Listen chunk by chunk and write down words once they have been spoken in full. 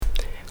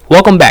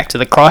Welcome back to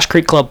the Cross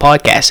Creek Club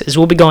podcast, as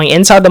we'll be going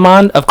inside the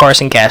mind of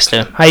Carson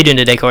Casto. How you doing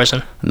today,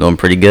 Carson? I'm doing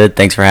pretty good.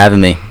 Thanks for having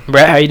me.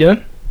 Brett, how you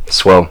doing?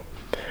 Swell.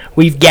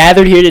 We've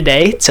gathered here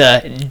today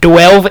to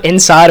delve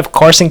inside of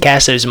Carson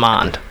Casto's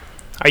mind.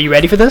 Are you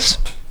ready for this?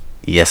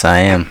 Yes, I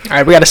am. All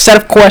right, we got a set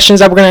of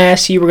questions that we're going to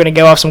ask you. We're going to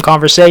go off some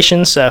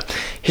conversations. So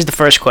here's the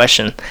first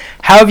question.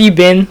 How have you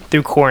been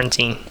through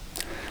quarantine?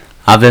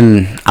 I've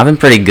been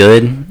pretty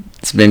good.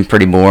 It's been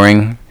pretty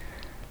boring.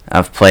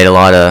 I've played a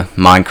lot of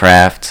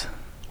Minecraft.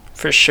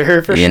 For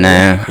sure. You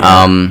know,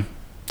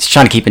 just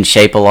trying to keep in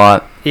shape a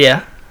lot.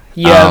 Yeah.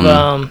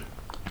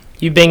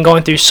 You've been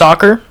going through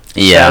soccer.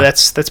 Yeah.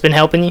 So that's been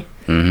helping you.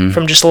 Mm-hmm.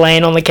 From just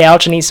laying on the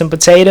couch and eat some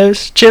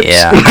potatoes, chips.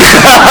 Yeah.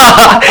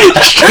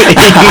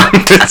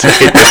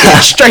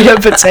 Straight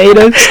up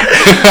potatoes.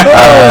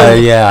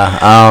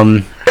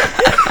 Yeah.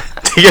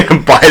 Take a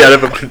bite out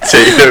of a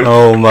potato.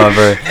 Oh my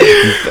bro.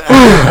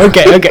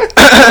 Okay.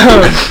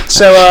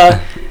 So,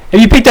 have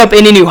you picked up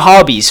any new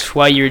hobbies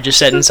while you were just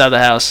sitting inside the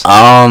house?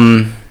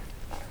 No,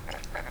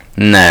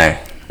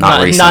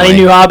 not recently. Not any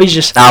new hobbies.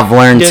 Just I've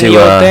learned doing to. the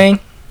old thing.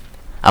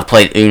 I've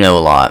played Uno a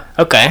lot.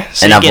 Okay.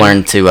 So and I've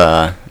learned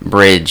to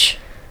bridge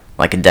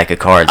like a deck of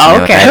cards. Oh, you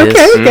know okay. what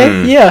that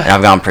is? Yeah. And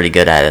I've gotten pretty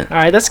good at it. All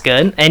right, that's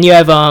good. And you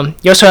have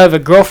you also have a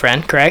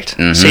girlfriend, correct?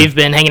 Mm-hmm. So you've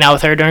been hanging out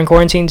with her during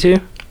quarantine too?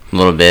 A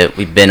little bit.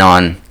 We've been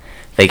on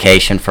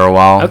vacation for a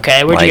while.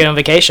 Okay, where'd you go on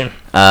vacation?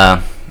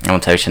 I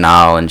went to Ocean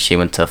Isle, and she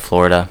went to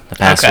Florida the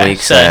past week.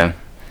 So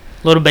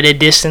a little bit of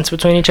distance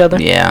between each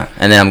other. Yeah,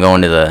 and then I'm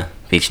going to the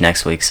beach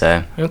next week.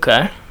 So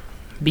okay,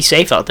 be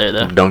safe out there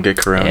though. Don't get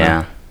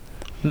corona.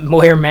 Yeah,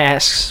 wear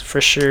masks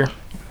for sure.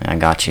 I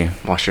got you.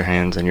 Wash your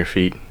hands and your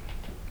feet.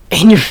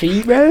 And your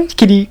feet, bro?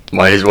 Can you?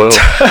 Might as well.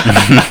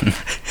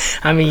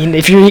 I mean,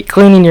 if you're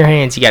cleaning your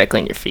hands, you gotta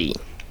clean your feet.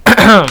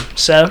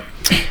 So,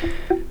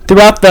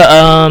 throughout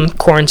the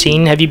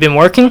quarantine, have you been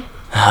working?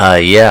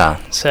 Yeah.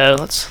 So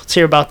let's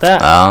hear about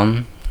that.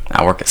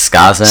 I work at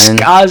Sky Zone.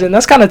 Sky Zone,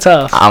 that's kind of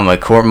tough. I'm a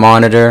court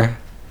monitor.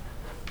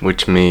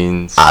 Which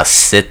means I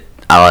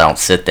don't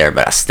sit there,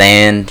 but I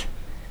stand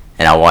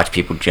and I watch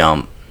people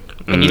jump.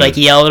 And you like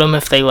yell at them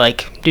if they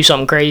like do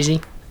something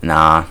crazy?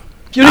 Nah.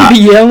 You don't be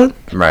yelling?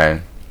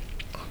 Bro.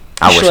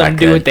 I wish I could.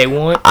 Do what they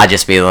want. I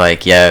just be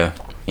like, yo,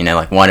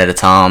 like one at a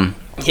time.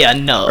 Yeah,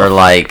 no. Or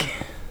like,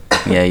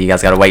 yeah, you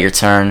guys gotta wait your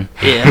turn.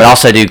 Yeah. But I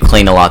also do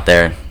clean a lot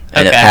there.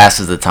 And okay. It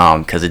passes the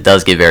time because it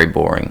does get very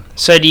boring.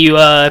 So do you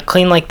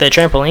clean like the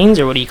trampolines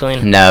or what do you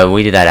clean? No,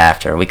 we do that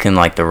after. We clean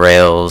like the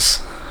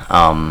rails,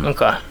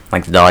 okay.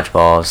 like the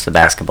dodgeballs, the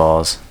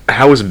basketballs.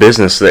 How was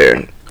business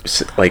there,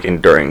 like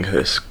during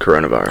this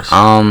coronavirus?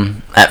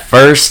 At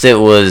first it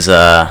was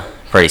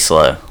pretty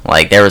slow.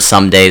 Like there was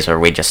some days where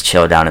we just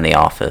chill down in the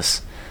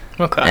office.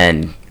 Okay.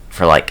 And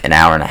for like an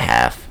hour and a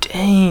half.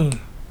 Dang.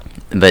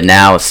 But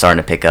now it's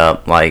starting to pick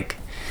up. Like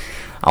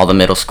all the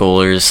middle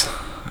schoolers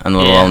and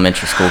little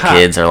elementary school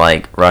kids are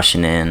like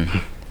rushing in.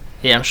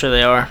 Yeah, I'm sure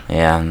they are.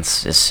 Yeah, and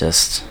it's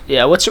just.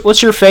 Yeah,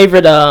 what's your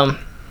favorite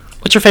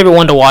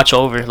one to watch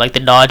over? Like the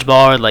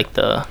dodgeball or like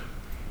the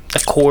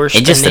course?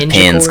 It just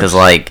depends because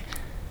like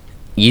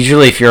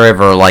usually if you're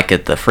ever like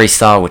at the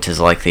freestyle, which is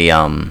like the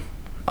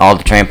all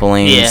the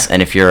trampolines,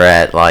 and if you're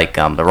at like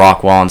the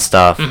rock wall and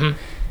stuff,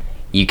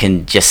 you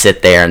can just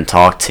sit there and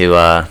talk to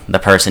the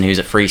person who's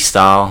at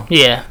freestyle,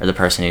 or the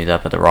person who's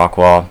up at the rock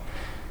wall.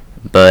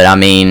 But I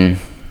mean,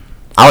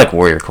 I like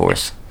Warrior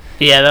Course.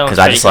 Yeah, that one's because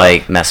I just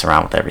like mess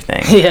around with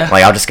everything. Yeah,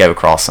 like I'll just go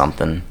across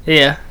something.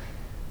 Yeah.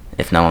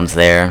 If no one's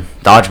there,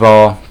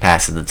 dodgeball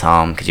passes the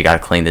time because you got to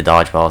clean the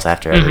dodgeballs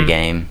after every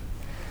game.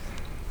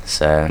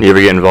 So. You ever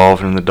get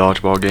involved in the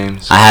dodgeball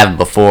games? I have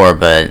before,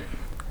 but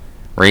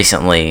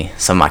recently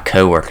some of my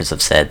coworkers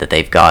have said that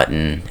they've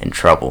gotten in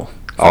trouble.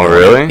 Oh,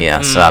 really?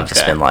 Yeah. So I've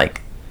just been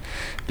like,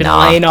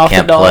 laying off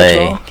can't the play,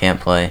 dodgeball? can't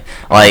play.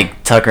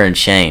 Like Tucker and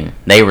Shane,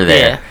 they were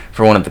there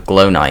for one of the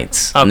glow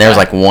nights, and there was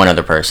like one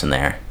other person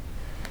there,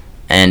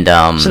 and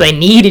so they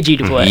needed you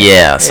to play.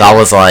 Yeah. So I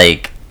was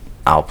like,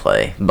 I'll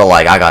play, but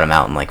like I got him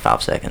out in like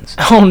 5 seconds.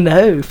 Oh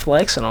no,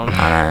 flexing on him.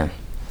 I know.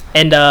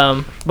 And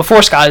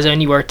before Sky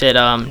Zone, you worked at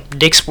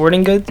Dick's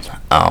Sporting Goods.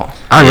 Oh,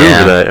 I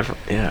remember that.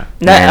 Yeah.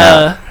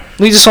 That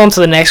leads us on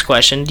to the next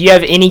question. Do you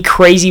have any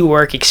crazy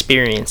work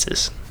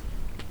experiences?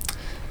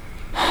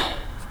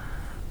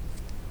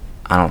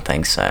 I don't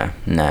think so.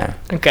 No.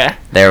 Okay.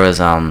 There was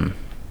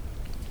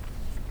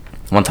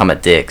one time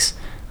at Dick's,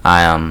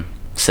 I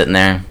sitting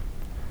there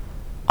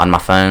on my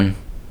phone,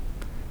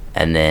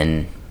 and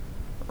then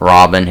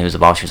Robin, who was the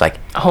boss, she was like,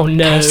 "Oh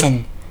no,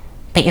 Carson,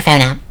 put your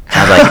phone out."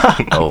 I was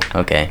like, "Oh,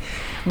 okay."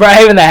 Bro, I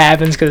hate when that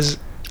happens because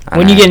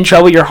when you get in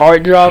trouble, your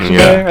heart drops.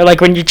 Yeah. Or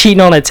like when you're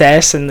cheating on a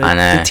test and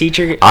the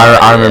teacher.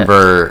 I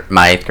remember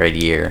my 8th grade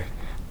year.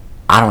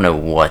 I don't know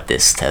what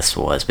this test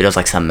was, but it was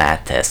like some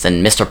math test,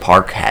 and Mr.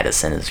 Park had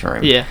us in his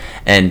room. Yeah.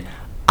 And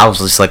I was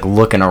just like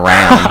looking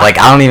around, like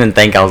I don't even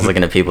think I was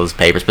looking at people's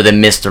papers, but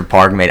then Mr.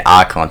 Park made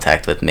eye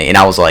contact with me, and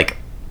I was like,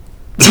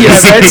 yeah,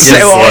 that's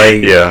so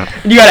like, yeah.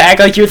 You gotta act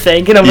like you're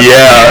thinking. I'm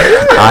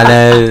I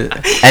know.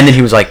 And then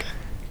he was like,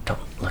 "Don't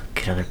look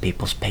at other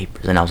people's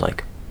papers," and I was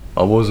like,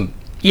 "I wasn't."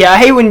 Yeah, I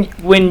hate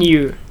when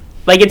you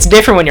like. It's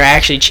different when you're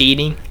actually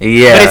cheating.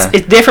 Yeah. But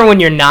it's different when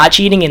you're not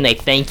cheating and they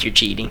think you're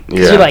cheating.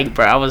 Because you're like,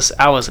 bro,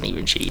 I wasn't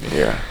even cheating.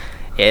 Yeah.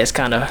 Yeah, it's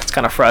kind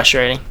of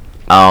frustrating.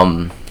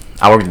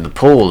 I worked at the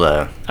pool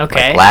though.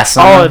 Okay. Like last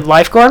summer. Oh,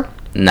 lifeguard?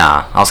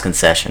 Nah, I was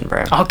concession,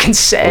 bro. Oh,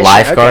 concession.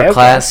 Lifeguard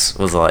class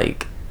was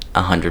like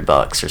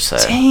 $100 or so.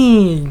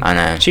 Dang. I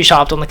know. So you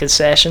shopped on the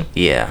concession?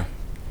 Yeah.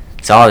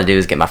 So all I had to do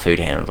was get my food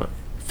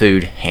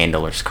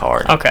handler's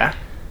card. Okay.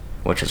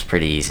 Which was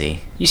pretty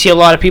easy. You see a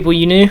lot of people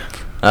you knew?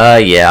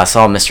 Yeah, I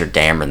saw Mr.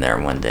 Dameron there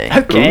one day.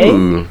 Okay.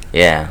 Ooh.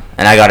 Yeah,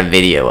 and I got a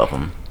video of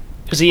him.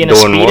 Was he in a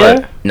Doing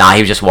Speedo? what? Nah,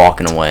 he was just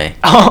walking away.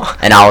 Oh.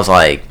 And I was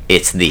like,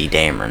 it's the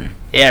Dameron.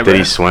 Yeah, bro. Did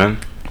he swim?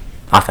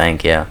 I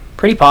think, yeah.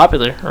 Pretty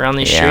popular around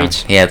these Yeah.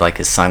 streets. He had like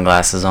his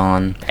sunglasses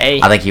on.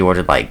 Hey. I think he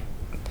ordered like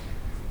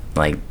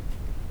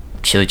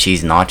chili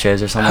cheese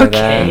nachos or something like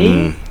that.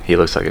 Okay. He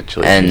looks like a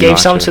chili. And cheese Gave nacho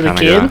some to the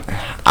kinda kid?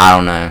 guy. I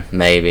don't know,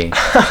 maybe.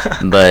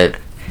 But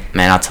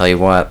man, I'll tell you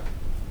what.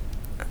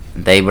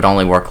 They would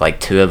only work like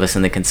 2 of us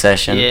in the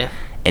concession. Yeah.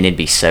 And it'd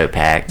be so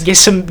packed.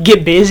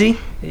 Get busy.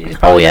 It Oh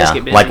probably does yeah.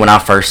 get busy. Like when I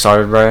first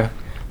started, bro,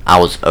 I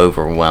was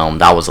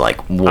overwhelmed. I was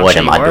like, what sure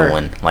am you I were.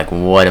 doing? Like,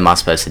 what am I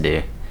supposed to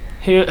do?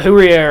 Who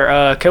were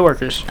your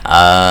coworkers?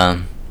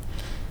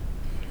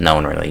 No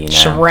one really, you know.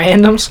 Some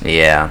randoms.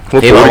 Yeah.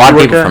 What People, a floor lot of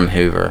did you people work from at?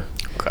 Hoover.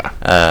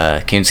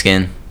 Okay.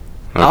 Coonskin.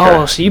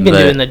 Oh, so you've been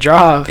But- doing the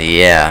job.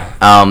 Yeah.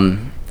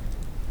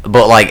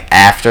 But like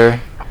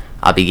after,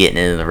 I'll be getting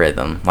into the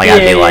rhythm. Like I'd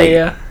be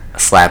like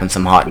slapping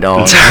some hot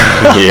dogs.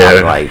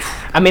 Yeah. Like,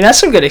 I mean, that's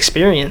some good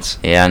experience.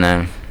 yeah, I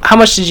know. How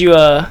much did you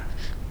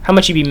How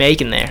much you be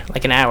making there?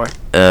 Like an hour?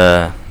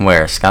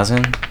 Where?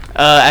 Skazin?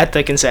 At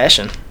the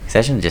concession.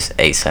 Concession just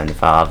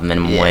 $8.75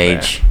 minimum Yeah,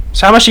 wage.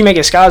 So how much do you make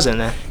at Skazen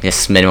then?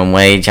 Just minimum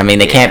wage. I mean,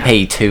 they can't Yeah. pay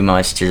you too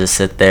much to just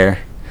sit there.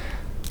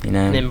 You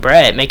know. And then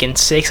Brett making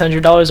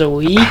 $600 a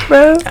week,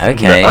 bro.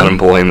 Okay.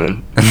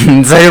 Unemployment.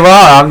 Say what?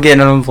 I'm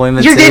getting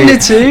unemployment You're too. getting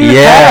it too?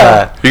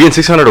 Yeah. You're getting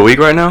 600 a week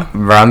right now?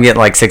 Bro, I'm getting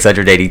like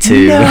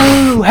 682.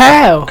 No,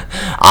 how?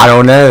 I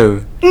don't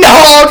know.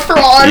 No,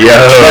 fraud.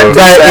 Yo.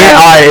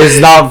 It's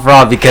not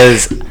fraud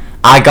because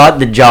I got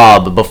the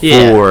job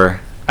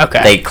before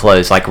Okay. they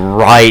closed, like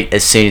right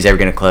as soon as they were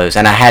gonna close,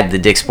 and I had the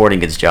Dick's Sporting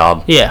Goods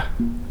job Yeah.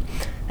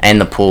 and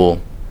the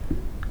pool,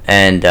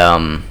 and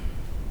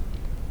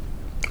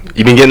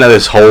You've been getting out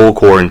this whole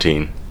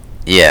quarantine.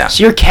 yeah.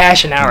 So you're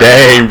cashing out right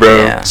Dang, bro.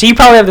 Yeah. So you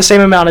probably have the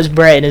same amount as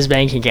Brett in his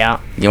bank account.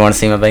 You want to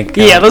see my bank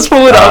account? Yeah, let's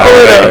pull it up. Pull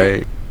it up.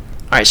 Alright.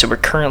 All right, so we're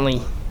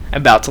currently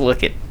about to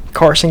look at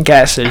Carson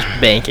Casto's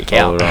bank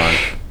account. Hold on.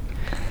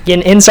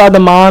 Getting inside the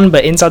mon,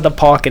 but inside the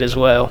pocket as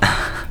well.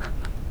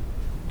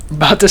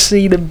 About to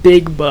see the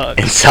big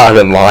bucks Inside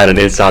the line and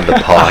inside the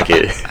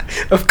pocket.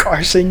 of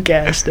Carson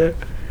Casto.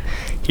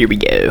 Here we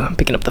go. I'm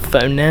picking up the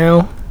phone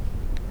now.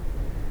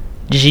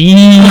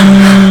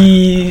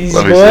 Jeez,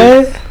 Let me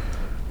what?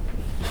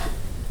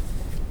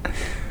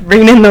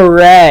 Bringing in the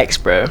racks,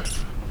 bro.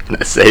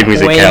 That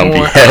savings Way account be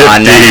more. I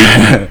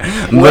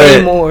hefty. know. Way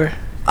But more.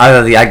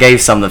 I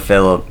gave some to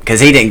Philip because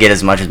he didn't get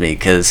as much as me.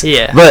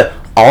 Yeah. But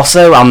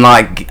also,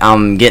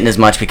 I'm getting as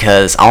much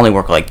because I only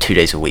work like 2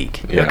 days a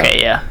week, Yeah. Okay,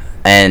 yeah.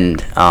 and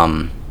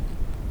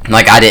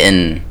like I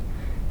didn't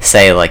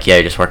say like,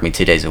 yo, just work me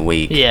 2 days a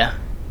week. Yeah.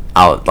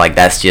 Like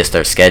that's just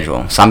their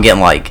schedule. So I'm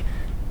getting like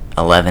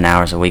 11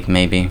 hours a week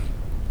maybe.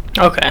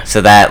 Okay.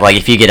 So that like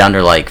if you get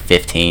under like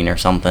 15 or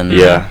something,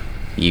 Yeah.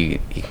 you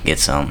can get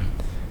some.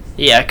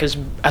 Yeah, because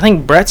I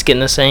think Brett's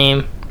getting the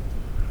same.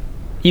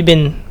 You've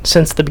been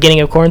since the beginning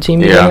of quarantine.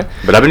 you Yeah. doing it?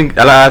 But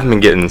I haven't been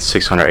getting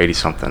 680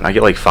 something. I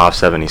get like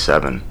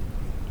 577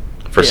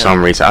 for Yeah.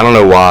 some reason. I don't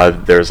know why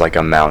there's like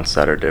amounts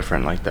that are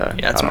different like that.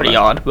 Yeah, that's I don't pretty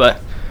know. odd. But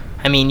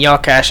I mean, y'all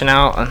cashing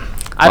out. And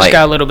I just Like-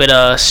 got a little bit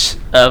of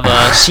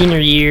senior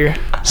year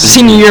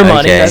money.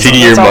 Okay. That's, Senior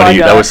year that's all I money,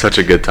 that got. was such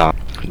a good time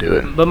to do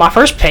it. But my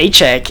first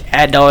paycheck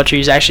at Dollar Tree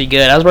is actually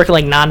good. I was working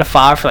like 9 to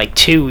 5 for like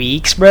 2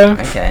 weeks, bro.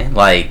 Okay.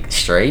 Like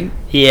straight.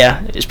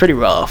 Yeah, it's pretty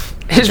rough.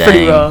 It's pretty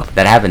Dang. rough.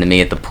 That happened to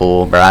me at the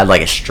pool, bro. I had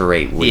like a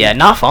straight week. Yeah,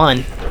 not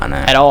fun I know.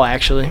 at all,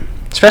 actually.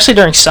 Especially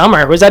during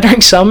summer. Was that during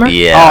summer?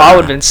 Yeah. Oh, I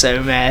would have been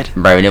so mad.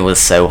 Bro, and it was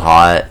so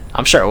hot,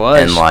 I'm sure it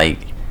was. and like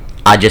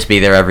I'd just be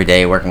there every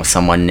day working with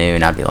someone new,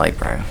 and I'd be like,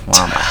 bro, why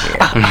am I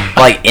here?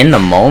 Like in the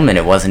moment,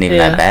 it wasn't even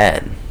Yeah. that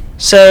bad.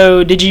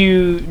 So did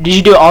you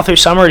do it all through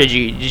summer? Or did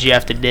you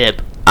have to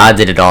dip? I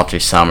did it all through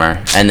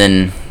summer, and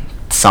then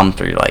some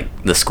through like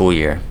the school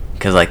year,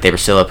 because like they were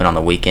still open on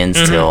the weekends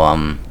Mhm. till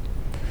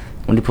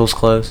when do pools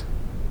close?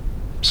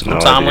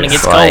 Sometime when it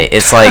idea. gets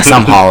It's like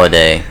some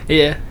holiday.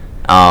 Yeah.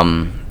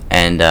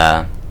 And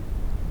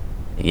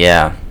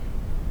yeah,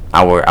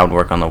 I would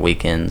work on the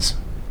weekends.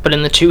 But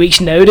in the 2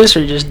 weeks notice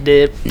or just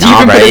dip? Did you Nah,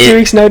 even bro, put a it- 2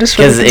 weeks notice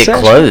for the Because it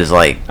concession? closed,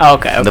 like Oh,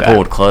 okay. the pool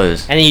would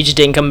close. And then you just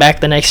didn't come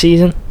back the next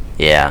season?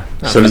 Yeah.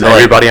 So does Like-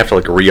 everybody have to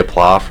like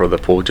reapply for the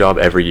pool job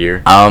every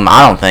year? I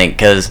don't think,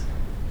 because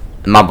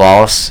my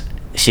boss,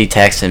 she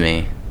texted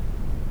me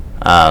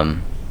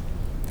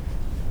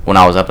when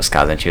I was up at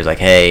Scott, and she was like,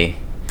 hey,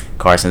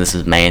 Carson, this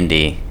is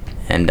Mandy.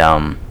 And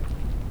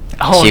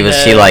Oh, she was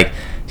no. she like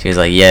She was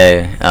like,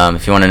 "Yo,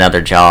 if you want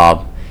another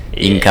job,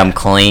 you can come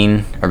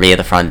clean or be at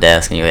the front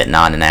desk, and you get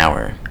 $9 an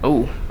hour."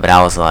 Oh. But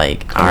I was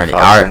like, I already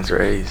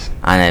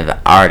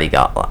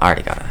got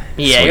a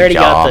Yeah, you already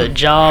got the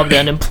job, the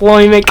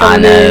unemployment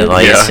coming in. I know,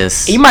 like it's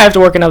just. You might have to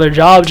work another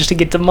job just to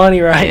get the money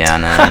right. Yeah, I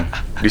know.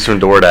 Do some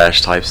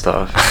DoorDash type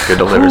stuff. Go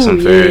deliver some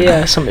food.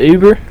 Yeah, some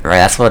Uber. Right,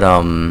 that's what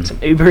Some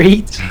Uber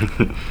Eats.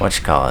 What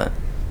you call it?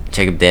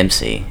 Jacob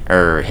Dempsey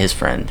or his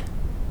friend,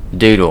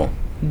 Doodle.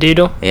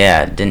 Doodle.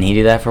 Yeah, didn't he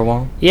do that for a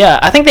while? Yeah,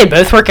 I think they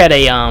both work at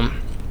a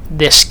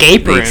the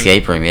escape room. The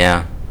escape room,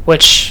 yeah.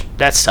 Which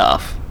that's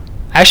tough.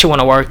 I actually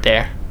want to work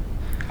there.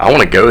 I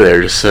want to go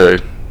there just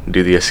to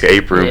do the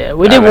escape room. Yeah,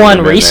 we did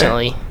one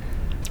recently.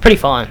 It's pretty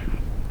fun.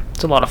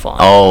 It's a lot of fun.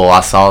 Oh,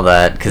 I saw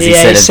that because he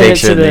sent a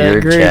picture in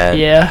the group chat.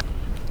 Yeah.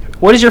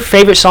 What is your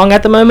favorite song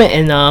at the moment?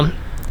 And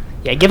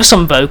yeah, give us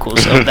some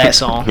vocals of that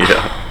song.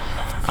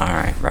 Yeah. All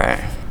right,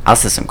 right. I'll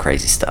say some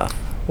crazy stuff.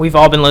 We've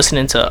all been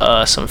listening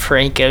to some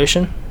Frank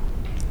Ocean.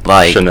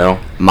 Like Chanel.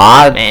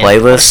 My Man,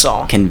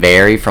 playlist can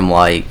vary from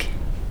like.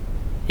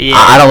 Yeah.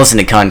 I don't listen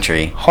to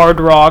country. Hard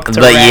rock to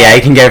but rap. yeah,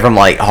 it can go from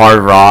like hard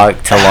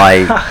rock to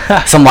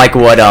like some like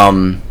what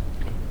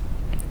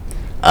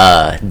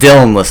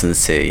Dylan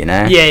listens to, you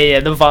know? Yeah,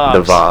 the vibes.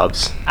 The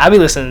vibes. I be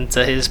listening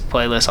to his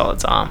playlist all the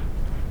time.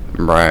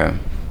 Bro.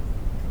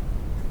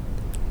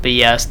 But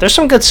yes, there's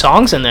some good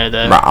songs in there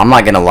though. Bro, I'm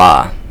not gonna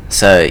lie.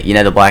 So you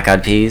know the Black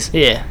Eyed Peas?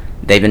 Yeah.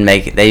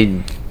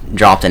 They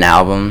dropped an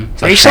album.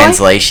 It's like Recently?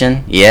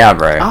 Translation. Yeah,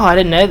 bro. Oh, I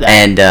didn't know that.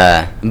 And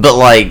but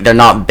like they're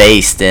not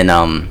based in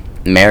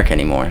America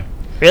anymore.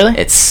 Really?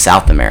 It's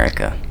South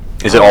America.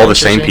 Is it all the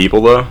same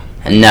people though?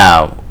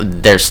 No,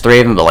 there's 3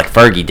 of them, but like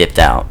Fergie dipped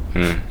out.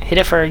 Hit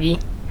it,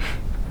 Fergie.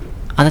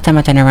 All the time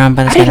I turn around,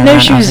 but I didn't know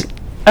she was.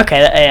 Okay,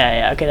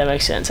 yeah. Okay, that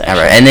makes sense.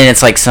 Actually. And then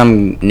it's like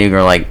some new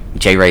girl like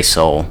J. Ray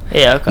Soul.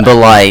 Yeah. Okay. But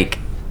like,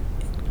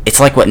 it's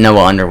like what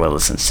Noah Underwood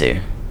listens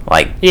to.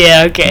 Like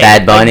yeah, okay.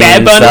 Bad Bunny, like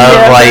and stuff.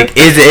 Yeah, like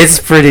it's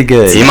pretty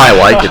good. You might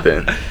like it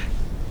then.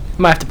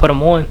 Might have to put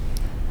them on.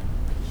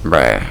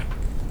 Bro.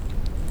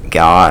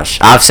 Gosh,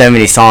 I have so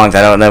many songs.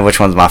 I don't know which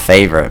one's my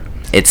favorite.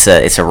 It's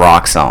a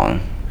rock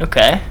song.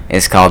 Okay.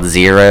 It's called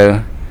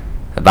Zero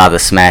by the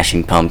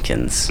Smashing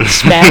Pumpkins.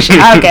 Smashing.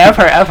 Okay,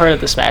 I've heard of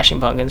the Smashing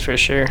Pumpkins for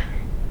sure.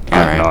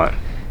 I'm not.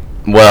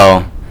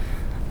 Well,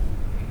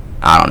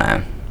 I don't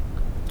know.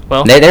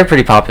 Well, they're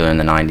pretty popular in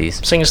the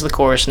 90s. Sing us the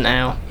chorus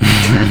now.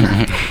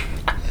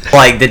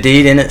 Like the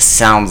dude in it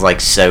sounds like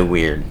so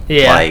weird.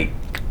 Yeah. Like,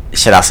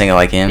 should I sing it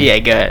like him? Yeah,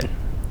 go ahead.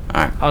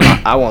 All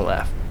right. I won't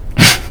laugh.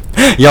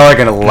 Y'all are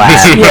gonna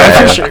laugh.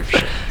 Yeah, bro. for sure.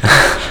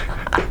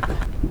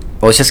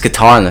 Well, it's just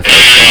guitar in the first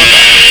song.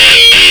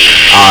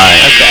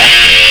 Alright. Okay.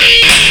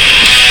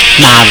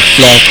 My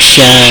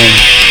reflection,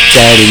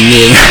 dirty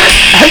me.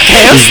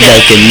 Okay. There's no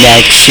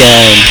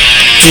connection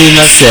to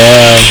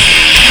myself.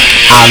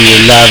 I'm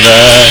your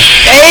lover.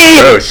 Hey!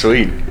 Oh,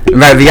 sweet.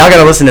 Right, but y'all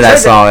gotta listen to that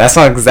song. That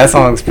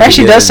song's pretty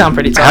Actually good. does sound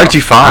pretty tough. How did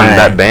you find Alright.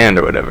 that band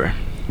or whatever?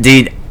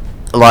 Dude,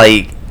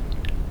 like,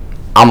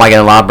 I'm not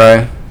gonna lie,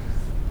 bro.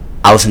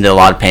 I listen to a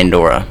lot of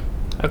Pandora.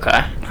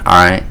 Okay.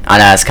 Alright? I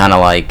know it's kinda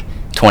like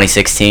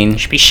 2016.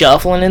 Should be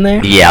shuffling in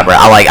there. Yeah, bro.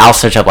 I'll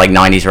search up like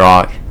 90s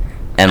rock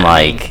and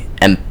like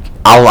and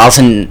I'll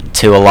listen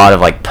to a lot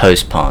of like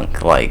post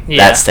punk, like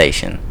that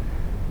station.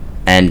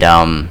 And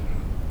oh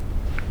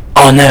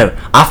no,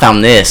 I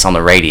found this on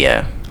the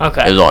radio.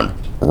 Okay. It was on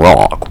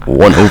Rock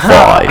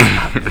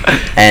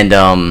 105. And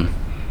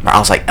I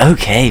was like,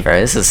 okay, bro,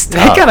 this is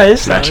That tough. kind of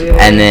is tough. Yeah.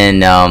 And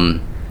then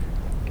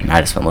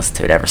I just been listening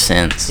to it ever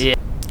since. Yeah.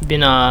 You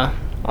been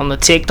on the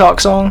TikTok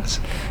songs?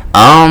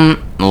 A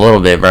little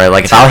bit, bro.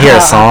 Like if I'll hear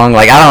a song,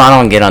 like I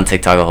don't get on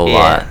TikTok a whole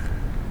lot.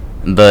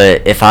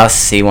 But if I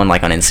see one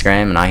like on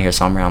Instagram and I hear a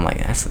song, I'm like,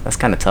 that's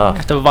kind of tough.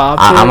 Have to vibe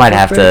to I it might real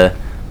have quick. to,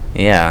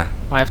 yeah.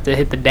 Might have to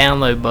hit the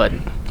download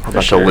button. I'm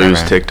about sure. to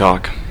lose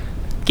TikTok.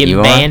 Getting You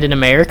are? banned in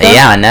America?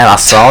 Yeah, I know. I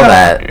saw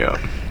that. Yeah.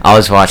 I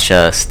always watch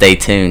Stay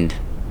Tuned.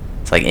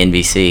 It's like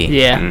NBC.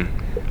 Yeah.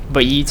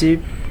 But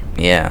YouTube?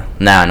 Yeah.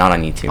 No, not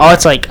on YouTube. Oh,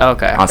 it's like,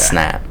 okay. On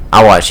Snap.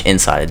 I watch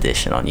Inside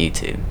Edition on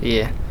YouTube.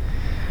 Yeah.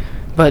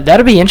 But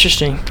that'll be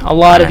interesting. A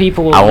lot of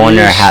people. I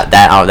wonder how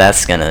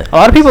that's gonna. A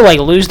lot of people like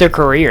lose their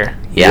career.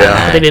 Yeah.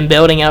 Yeah. They've been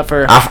building up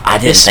for. I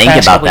didn't this think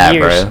past about couple that,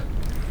 years. bro.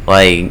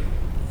 Like,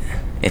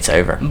 it's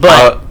over.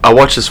 But I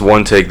watched this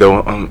one take though.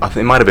 I think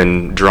it might have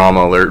been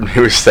Drama Alert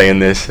who was saying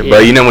this. Yeah.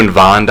 But you know when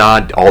Vine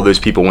died, all those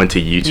people went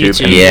to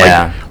YouTube. And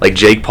Yeah. Like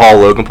Jake Paul,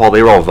 Logan Paul,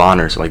 they were all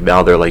Viners. Like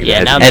now they're like.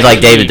 Yeah, now And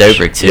like David huge.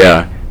 Dobrik too.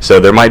 Yeah.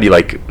 So there might be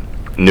like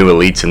new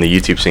elites in the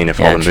YouTube scene if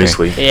all the true.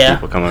 Moosely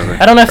people come over.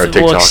 I don't know if Or it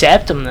will TikTok.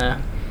 accept them though.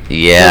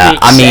 Yeah, Will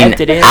I they mean,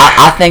 accept it in?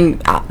 I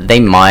think they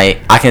might.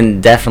 I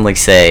can definitely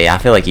say I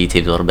feel like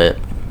YouTube's a little bit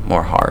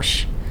more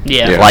harsh.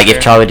 Yeah. Yeah. Like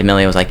if Charli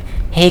D'Amelio was like,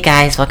 "Hey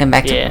guys, welcome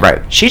back to," Yeah.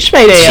 bro, She just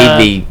made a. she'd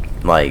be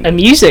like, a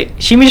music.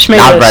 She just made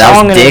Nah, a bro, that was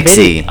song and a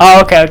Dixie. video.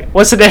 Oh, okay.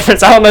 What's the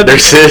difference? I don't know. They're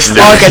sisters.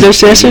 Oh, okay, they're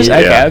sisters.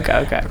 Yeah.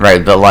 Okay.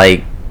 right, but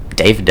like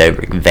David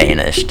Dobrik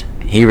vanished.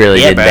 He really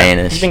did bro.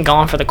 vanish. He's been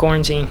gone for the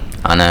quarantine.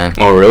 I know.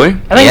 Oh, really?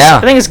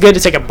 I think it's good to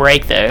take a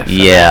break though.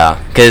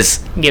 Yeah, because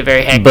Get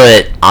very hectic.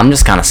 But I'm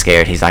just kind of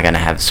scared he's not gonna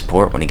have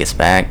support when he gets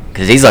back.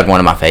 Because he's like one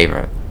of my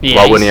favorite. Yeah,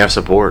 Why wouldn't he have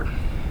support?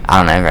 I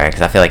don't know, right?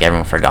 Because I feel like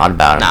everyone forgot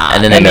about him. Nah,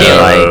 and then that they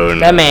man- like,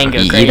 that man go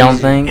crazy. You don't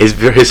think?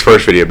 His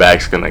first video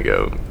back's gonna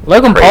go.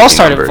 Logan crazy Paul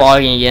started numbers.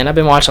 vlogging again. I've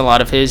been watching a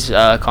lot of his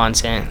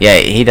content. Yeah,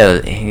 he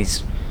does.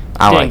 He's.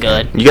 I Doing like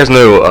good. him. You guys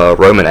know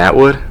Roman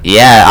Atwood?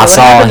 Yeah, I What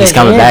saw happened he's to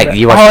coming him, back. bro?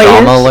 You watch Oh, he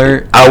Drama is?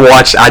 Alert?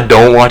 I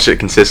don't watch it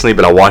consistently,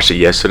 but I watched it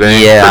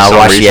yesterday. Yeah, for I some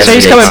watched reason. yesterday.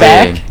 So he's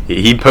coming too. back?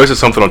 He posted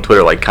something on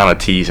Twitter, like kind of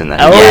teasing that.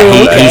 Oh, Yeah,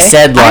 he okay.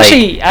 said like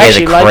Actually- he I has a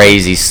actually like it.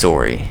 crazy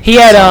story. He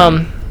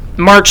had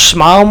March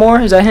Smile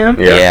More. Is that him?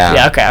 Yeah.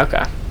 Yeah.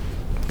 Okay.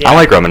 Yeah. I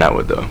like Roman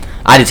Atwood though.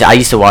 I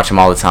used to watch him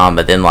all the time,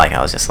 but then like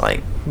I was just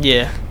like,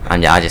 Yeah.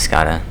 I just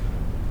gotta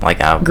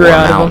like I Grew wore him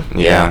out of out. him?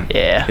 Yeah.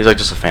 Yeah. He's like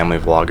just a family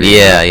vlogger.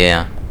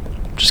 Yeah.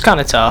 Just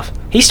kind of tough.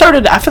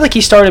 I feel like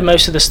he started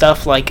most of the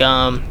stuff like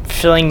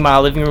filling my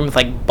living room with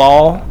like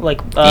ball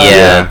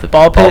The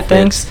ball pit pits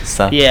things.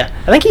 stuff. Yeah.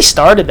 I think he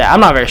started that. I'm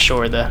not very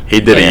sure though.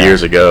 He did it Yeah.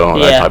 years ago on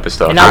Yeah. that type of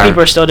stuff. And now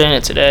people are still doing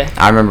it today.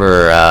 I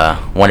remember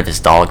one of his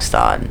dogs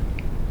died.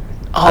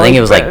 I think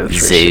it was like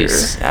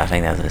Zeus. I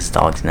think that was his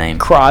dog's name.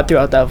 Cried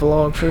throughout that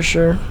vlog for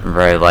sure.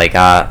 Bro, like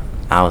I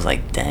was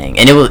like, dang,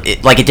 and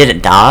it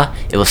didn't die.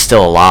 It was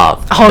still alive,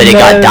 Oh, but it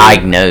got no.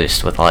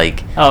 diagnosed with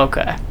like Oh,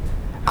 okay.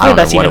 I don't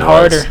that's know what even it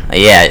was. harder.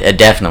 Yeah,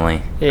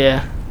 definitely.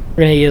 Yeah.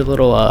 We're gonna get a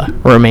little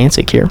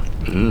romantic here.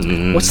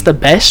 Mm. What's the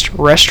best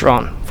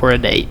restaurant for a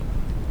date?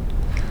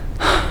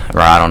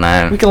 Bro, I don't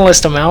know. We can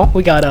list them out.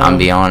 We got I'm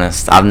be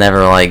honest. I've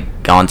never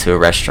like gone to a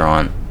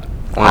restaurant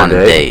on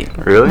a date.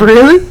 Really?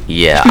 Really?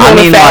 Yeah, You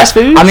going to fast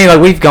like, foods? I mean, like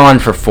we've gone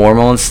for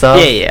formal and stuff.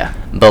 Yeah.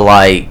 But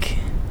like,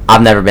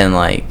 I've never been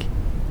like,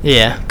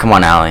 Yeah. come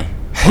on, Allie.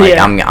 Like,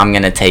 Yeah. I'm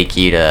gonna take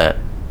you to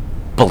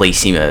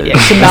Bellissimo's. Yeah,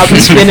 should not be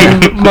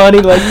spending money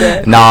like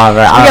that. Nah,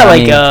 but We got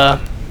I like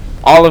mean,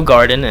 Olive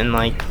Garden and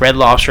like Red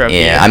Lobster up yeah.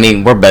 here. I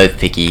mean, we're both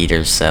picky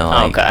eaters, so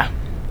like, Okay.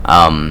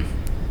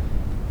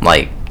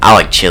 like I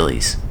like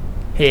Chili's.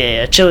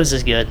 Yeah, Chili's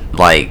is good.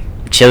 Like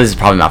Chili's is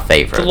probably my The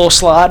favorite. little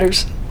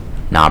sliders.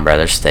 Nah, bro,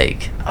 their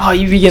steak. Oh,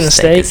 you be getting the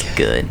steak? is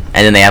good,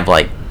 and then they have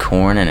like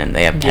corn and then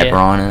they have pepper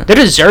on it. Their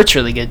dessert's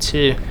really good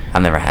too.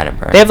 I've never had it,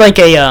 bro. They have like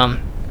a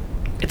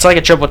it's like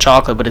a triple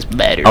chocolate, but it's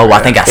better. Oh, I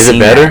think I've Is it seen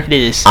better? that. It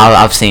is.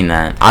 I've seen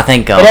that. I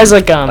think It has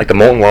like Like the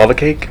molten lava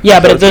cake? yeah,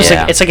 but So it's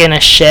Yeah. like it's like in a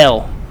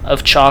shell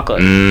of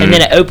chocolate, Mm. and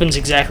then it opens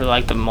exactly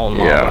like the molten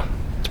Yeah. lava.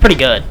 It's pretty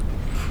good.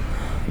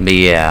 But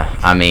yeah,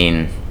 I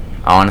mean,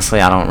 honestly,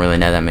 I don't really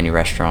know that many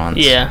restaurants.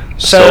 Yeah.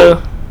 So-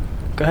 So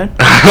go ahead.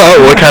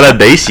 What kind of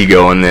dates you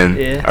going then?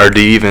 Yeah. Or do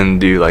you even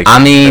do like? I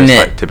mean, just,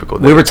 like, typical.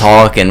 we were dates?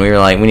 talking. We were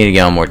like, we need to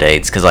get on more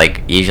dates because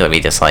like usually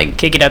we just like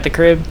Kick it at the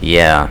crib.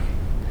 yeah,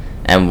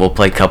 and we'll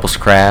play couples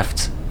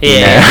craft. you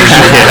Yeah. know? For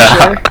sure,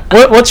 Yeah. for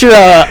sure. What's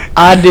your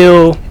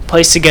ideal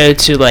place to go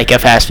to like a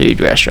fast food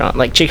restaurant,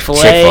 like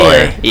Chick-fil-A?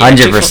 Chick-fil-A, or-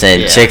 100%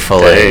 yeah.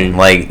 Chick-fil-A, Dang.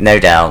 like no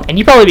doubt. And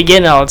you probably be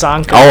getting it all the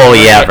time. 'cause Oh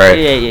you yeah, work bro. at-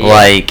 Yeah.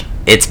 Like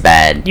it's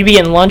bad. You be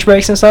getting lunch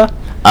breaks and stuff?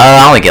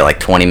 I only get like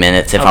 20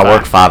 minutes if I Okay.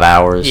 work 5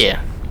 hours. Yeah.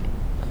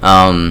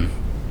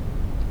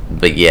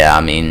 But yeah,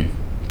 I mean,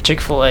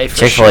 Chick-fil-A for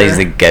Chick-fil-A is sure.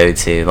 the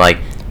go-to. Like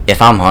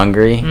if I'm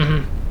hungry,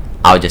 Mhm.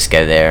 I'll just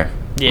go there.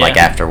 Yeah. Like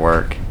after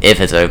work if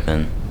it's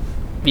open.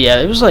 Yeah,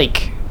 it was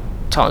like,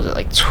 what time was it,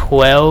 like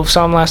 12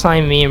 something last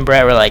night. Me and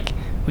Brett were like,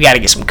 we gotta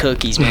get some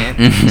cookies,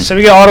 man. So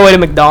we go all the way to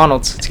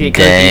McDonald's to get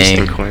Dang. cookies.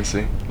 In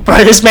Quincy.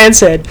 Bro, this man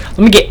said, let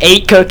me get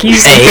 8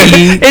 cookies.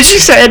 8? And she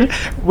said,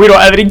 we don't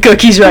have any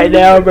cookies right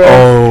now, bro.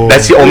 Oh.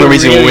 That's the only We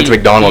reason we went to really-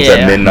 McDonald's yeah. at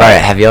Right, midnight.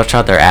 have y'all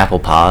tried their apple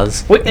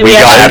pies? We got Those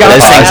apple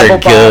things pies. are apple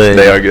pies. good.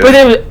 They are good.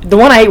 But the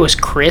one I ate was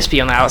crispy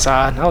on the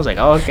outside. I was like,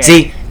 oh, okay.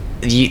 See,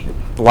 you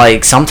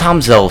like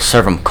sometimes they'll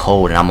serve them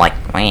cold, and I'm like,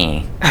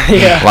 man.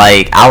 Yeah.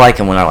 Like I like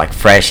them when they're like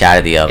fresh out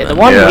of the oven. Yeah, the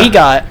one Yeah. we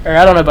got, or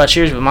I don't know about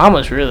yours, but mine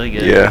was really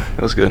good. Yeah,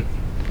 it was good.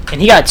 And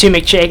he got 2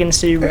 McChickens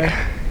too, bro.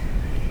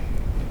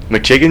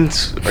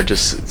 McChickens are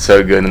just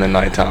so good in the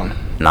nighttime.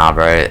 Nah,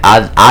 bro.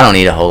 I don't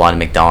eat a whole lot of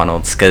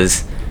McDonald's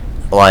because,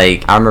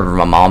 like, I remember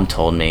my mom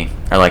told me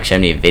or like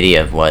showed me a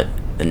video of what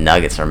the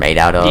nuggets are made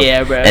out of.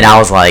 Yeah, bro. And I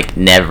was like,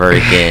 never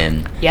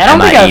again. Yeah, I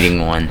don't am think I I've-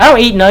 eating one. I don't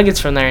eat nuggets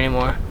from there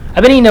anymore.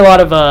 I've been eating a lot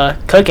of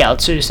cookouts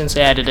too since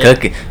they added it.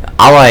 Cook.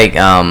 I like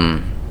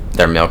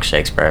their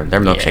milkshakes, bro. Their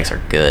milkshakes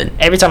are good.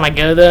 Every time I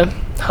go there,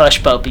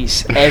 hush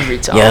puppies. Every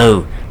time.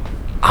 Yo,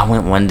 I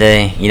went one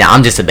day. You know,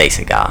 I'm just a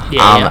basic guy.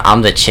 Yeah,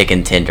 I'm the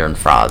chicken tender and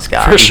fries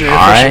guy. For sure, for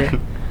Alright? sure.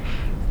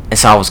 And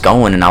so I was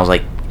going, and I was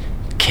like,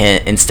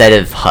 "Can instead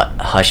of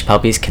hush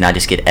puppies, can I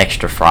just get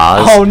extra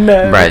fries?" Oh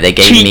no. bro! They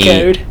gave Cheat me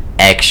code.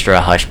 extra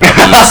hush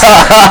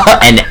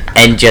puppies,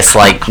 and just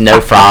like no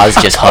fries,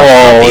 just hush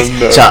Oh, puppies.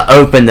 no. So I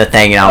opened the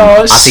thing, and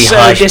Oh, I see so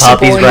hush puppies, bro,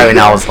 disappointing. and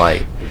I was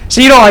like,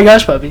 So you don't like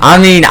hush puppies? I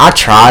mean, I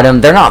tried them.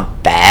 They're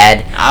not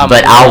bad, I'm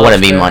but I love want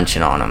to be them.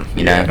 munching on them.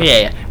 You know? Yeah,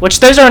 yeah. Which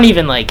those aren't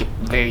even like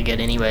very good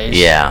anyways.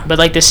 Yeah. But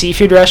like the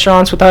seafood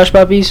restaurants with hush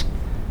puppies,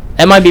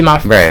 that might be my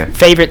Bro.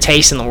 favorite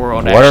taste in the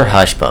world. What are actually.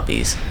 hush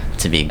puppies?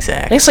 to be I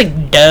exact. think it's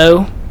like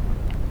dough.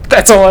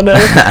 That's all I know.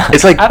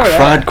 It's like I don't know.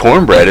 fried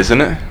cornbread, isn't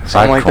it? Fried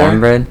Something like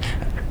cornbread.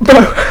 Bro,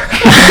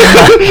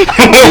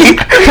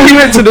 we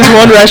went to this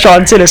one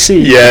restaurant in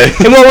Tennessee. Yeah.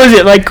 And what was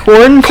it, like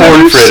corn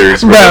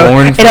fritters, bro? bro.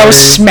 Corn And I was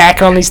fritters.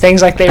 smacking on these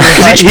things like they were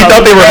hush He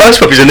thought they were hush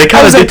puppies, and they I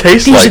kind was of like, did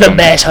taste these like are the them.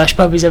 best hush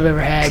puppies I've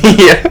ever had.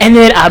 Yeah. And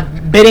then I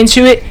bit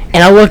into it,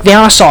 and I looked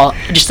down, I saw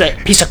just a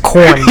piece of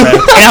corn, bro.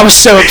 And I was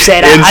so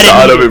upset. I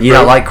Inside didn't of eat it, You bro.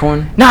 don't like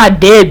corn? No, I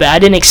did, but I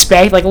didn't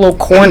expect like a little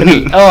corn to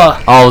be.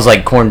 Oh, Oh, it was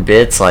like corn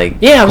bits, like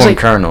Yeah, it was corn like-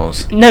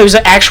 kernels. no, it was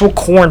an actual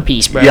corn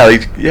piece, bro. Yeah,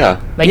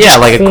 yeah. Like Yeah, just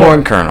like a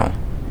corn kernel.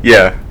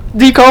 Yeah.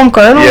 Do you call them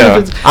kernels? Yeah.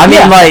 If it's- I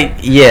mean,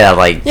 yeah.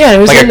 like Yeah, it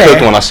was Like in a cooked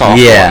there. one, I saw.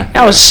 Yeah.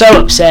 I was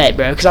so upset,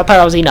 bro, because I thought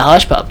I was eating a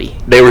hush puppy.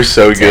 They were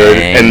so good,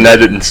 Dang. and that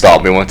didn't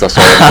stop me once I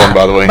saw the corn,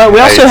 by the way. But we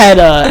also Hey, had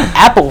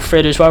apple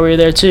fritters while we were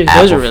there too. Those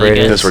Apple were really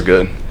fritters. good. Those were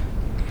good.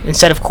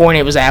 Instead of corn,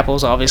 it was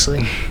apples, obviously,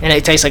 and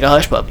it tastes like a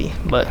hush puppy.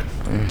 But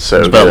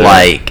So but good.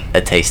 like a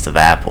taste of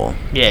apple.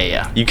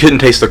 yeah. You couldn't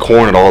taste the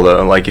corn at all,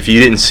 though. Like, if you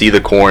didn't see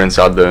the corn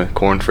inside the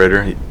corn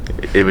fritter,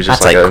 it was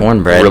just That's like a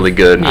cornbread. really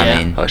good Yeah. I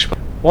mean, hush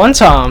puppy. One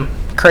time,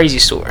 crazy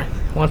story.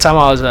 One time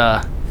I was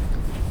at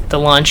the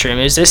lunchroom.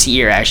 It was this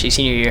year, actually,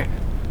 senior year.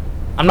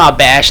 I'm not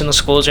bashing the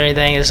schools or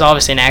anything. It's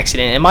obviously an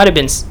accident. It might have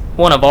been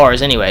one of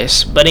ours,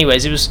 anyways. But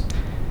anyways,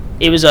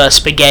 it was a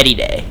spaghetti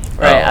day.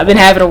 Right. Oh. I've been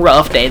having a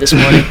rough day this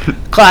morning.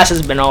 Class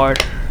has been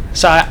hard.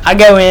 So I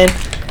go in,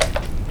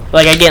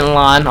 like I get in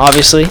line,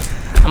 obviously.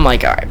 I'm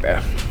like, all right, bro.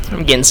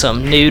 I'm getting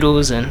some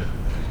noodles, and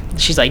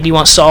she's like, do you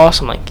want sauce?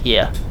 I'm like,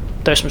 yeah.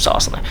 Throw some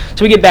sauce in there.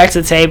 So we get back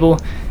to the table,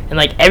 and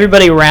like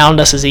everybody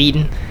around us is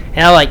eating,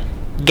 and I like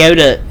go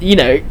to eat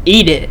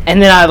it, and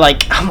then I'm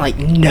like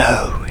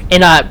no,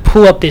 and I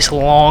pull up this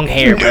long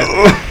hair, bro,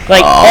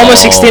 like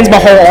almost extends my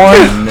whole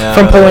arm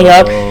from pulling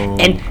up,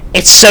 and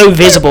it's so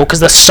visible because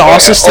the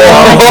sauce is still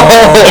on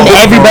it, and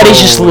everybody's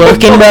just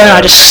looking, bro. And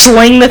I just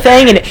sling the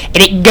thing, and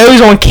it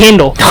goes on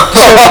Kendall.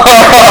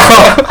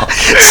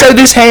 So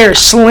this hair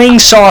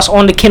slings sauce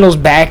onto Kendall's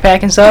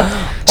backpack and stuff.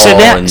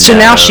 So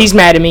now she's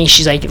mad at me.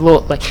 She's like a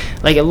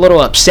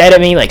little upset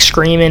at me, like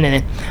screaming,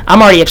 and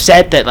I'm already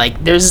upset that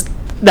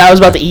that I was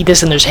about to eat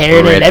this and there's hair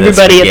in it. And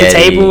everybody at the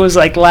table was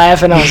like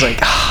laughing. I was like,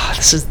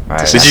 this is. Right.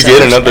 This Did is you so get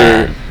much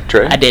another bad.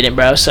 tray? I didn't,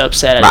 bro. I was so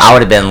upset. I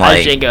would have been I like,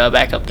 just didn't go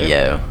back up there.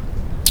 yo,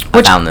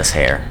 I found this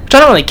hair. Which I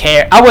don't really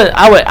care.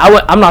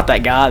 I'm not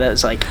that guy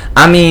that's like.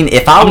 I mean,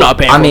 if I'm not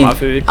paying for my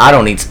food. I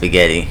don't eat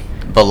spaghetti,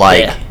 but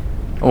like, Yeah.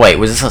 wait,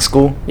 was this a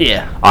school?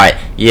 Yeah. All right,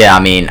 yeah. I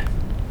mean,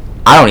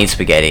 I don't eat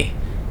spaghetti,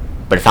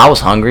 but if I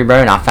was hungry,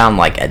 bro, and I found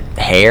like a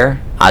hair,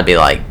 I'd be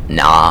like,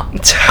 nah.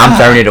 I'm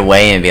throwing it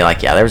away and be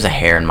like, yeah, there was a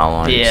hair in my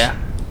lunch. Yeah.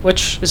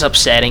 Which is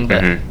upsetting,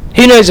 but Mhm.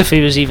 who knows if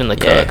it was even the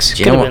Yeah. cooks? Do Could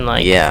you know have what? been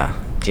like Yeah.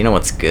 Do you know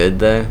what's good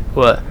though?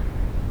 what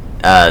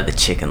The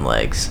chicken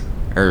legs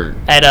or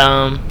at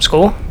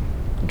school.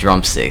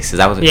 drumsticks. Is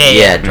that what?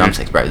 Yeah.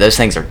 Drumsticks, bro. Those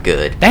things are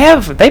good.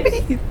 They've They've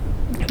been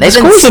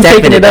schools been stepping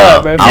picking it it up,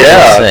 up. bro. I would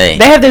Yeah. say.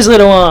 They have this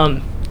little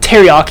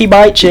teriyaki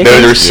bite chicken.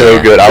 Those are so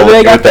Yeah. good. I So they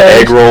would got with the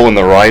egg those. roll and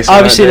the rice. on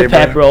Obviously that the day,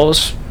 pep bro.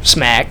 rolls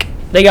smack.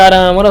 They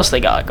got what else they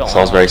got going?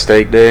 Salisbury on?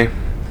 steak day.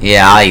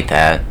 Yeah, I eat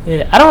that.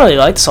 Yeah, I don't really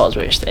like the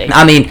Salisbury steak.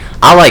 I mean,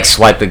 I like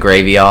swipe the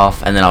gravy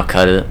off and then I'll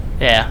cut it.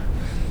 Yeah.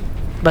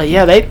 But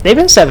yeah, they've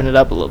been stepping it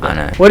up a little bit. I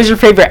know. What is your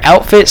favorite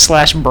outfit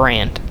 /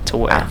 brand to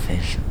wear?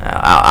 Outfish.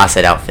 I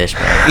said outfish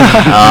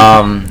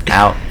brand.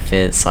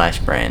 Outfit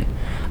 / brand.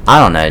 I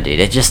don't know,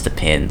 dude. It just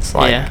depends.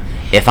 Like, Yeah.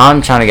 if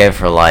I'm trying to go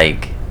for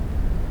like,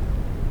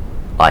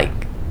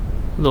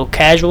 Little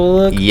casual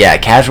look. yeah,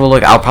 casual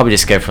look, I'll probably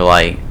just go for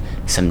like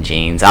some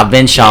jeans. I've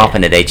been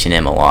shopping at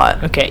H&M a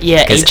lot. Okay,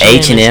 yeah. Because H&M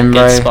is a H&M, good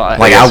bro. spot.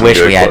 Like, They got I some wish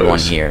good we had one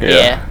clothes. here.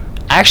 Yeah.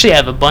 I actually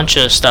have a bunch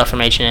of stuff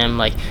from H&M,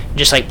 like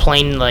just like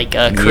plain like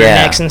crew Yeah.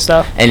 necks and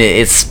stuff. And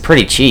it's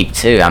pretty cheap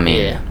too. I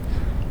mean, Yeah.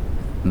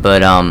 but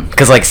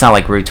because like it's not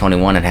like Route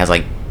 21. It has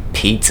like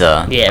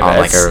pizza Yeah, on but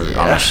like that's-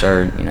 on yeah. a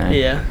shirt. You know.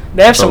 Yeah.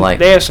 They have But, some like-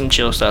 they have some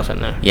chill stuff in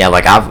there. Yeah,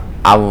 like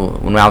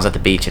when I was at the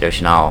beach at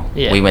Ocean Isle,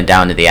 Yeah. we went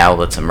down to the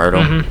outlets in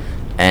Myrtle, Mhm.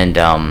 and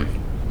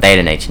they had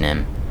an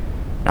H&M.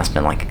 And I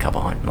spent like a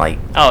couple hundred, like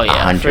Oh yeah, for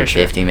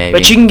 150 sure. maybe.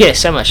 But you can get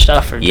so much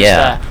stuff for just yeah,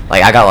 that.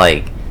 like I got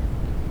like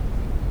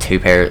 3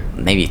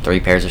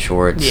 pairs of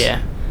shorts. Yeah.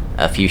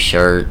 A few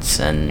shirts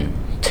and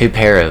 2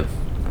 pair of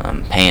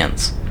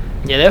pants.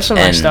 Yeah, they have some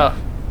nice And stuff.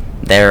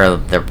 They're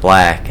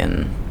black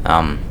and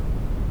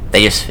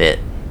they just fit.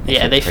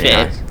 Yeah, they pretty fit.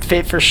 nice.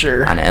 Fit for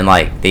sure. And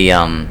like the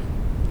I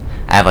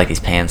have like these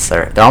pants.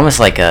 They're almost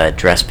like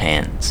dress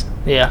pants.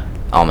 Yeah.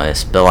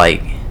 Almost, but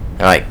like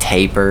they're like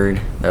tapered.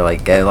 They're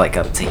like go like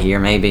up to here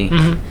maybe.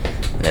 Mhm.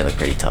 And they look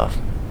pretty tough.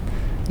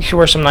 You should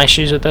wear some nice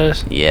shoes with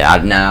those. Yeah,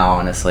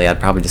 honestly, I'd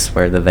probably just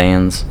wear the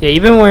Vans. Yeah,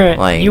 you've been wearing.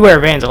 Like- You wear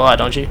Vans a lot,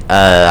 don't you?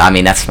 I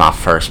mean that's my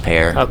first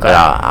pair, Okay. but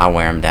I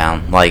wear them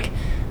down. Like,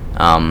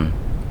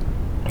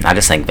 I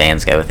just think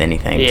Vans go with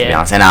anything to be Yeah.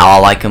 honest, and I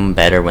like them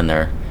better when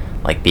they're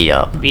like beat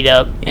up. Beat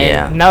up. And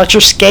Yeah. now that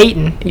you're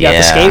skating, you got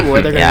the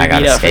skateboard. They're gonna yeah, be I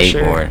beat got up a for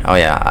sure. skateboard. Oh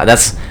yeah,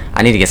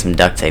 I need to get some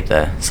duct tape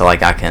though, so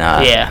like I can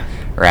Yeah.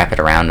 wrap it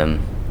around them.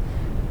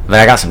 But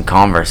I got some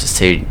Converses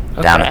too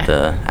down at Okay.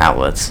 the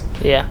outlets.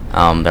 Yeah.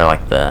 They're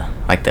like the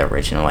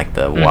original, like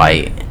the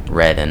white,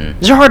 red, and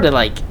These are hard to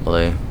like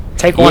blue.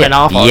 take on and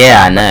off. All the Yeah,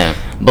 I time. know.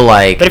 But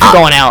like, But if you're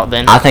going out,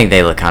 then I think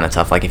they look kind of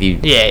tough. Like if you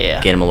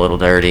yeah. get them a little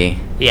dirty,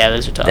 Yeah,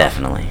 those are tough.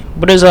 definitely.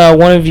 What is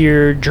one of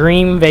your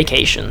dream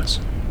vacations?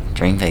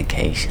 Dream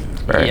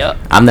vacations, bro. Yep.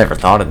 I've never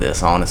thought of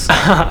this, honestly.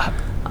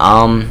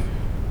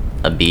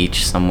 A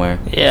beach somewhere.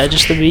 Yeah,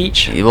 just the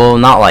beach. Well,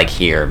 not like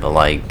here, but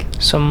like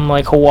Some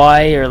like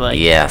Hawaii or like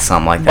yeah,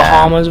 something like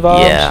Bahamas that.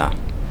 vibes? Yeah.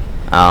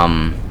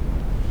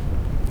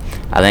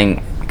 I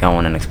think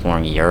going and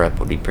exploring Europe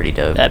would be pretty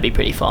dope. That'd be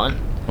pretty fun.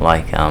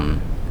 Like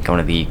going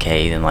to the UK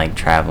and like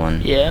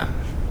traveling. Yeah.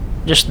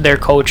 Just their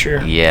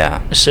culture.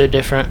 Yeah. It's so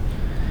different.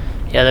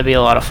 Yeah, that'd be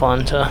a lot of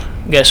fun to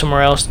go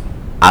somewhere else.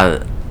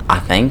 I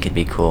think it'd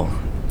be cool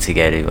to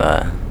go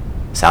to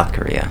South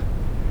Korea.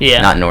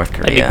 Yeah. Not North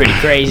Korea. That'd be pretty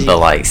crazy. But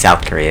like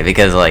South Korea,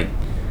 because like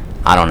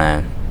I don't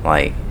know,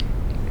 like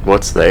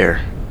What's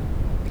there?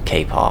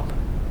 K-pop.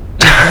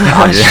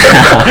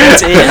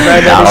 That's it,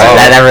 right?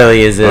 That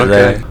really is it.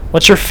 Okay. Though.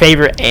 What's your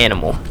favorite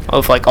animal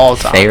of like all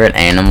time? Favorite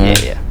animal?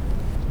 Yeah.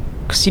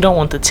 Because you don't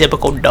want the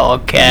typical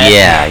dog cat.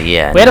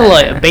 Yeah. We had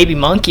a baby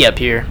monkey up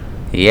here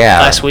Yeah.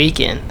 last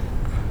weekend.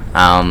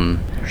 Um,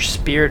 Your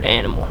spirit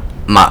animal.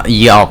 my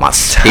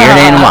spirit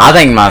animal. I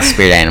think my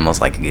spirit animal is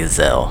like a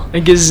gazelle. A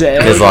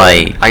gazelle. Cause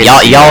like I can y'all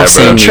see y'all that, have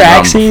seen bro. me Track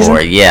run before.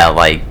 season? Yeah,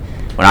 like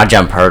when I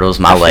jump hurdles,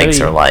 my I feel legs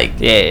you. are like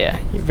Yeah.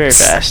 You're very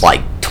fast.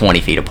 like 20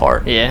 feet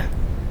apart. Yeah.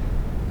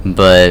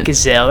 But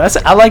Gazelle.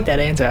 I like that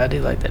answer. I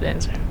do like that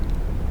answer.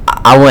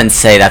 I wouldn't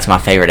say that's my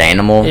favorite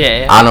animal.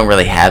 Yeah. I don't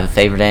really have a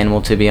favorite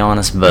animal, to be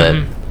honest, but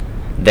Mhm.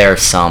 there are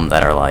some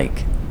that are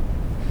like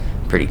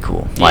pretty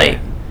cool. Like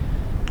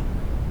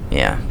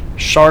yeah.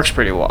 Shark's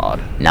pretty wild.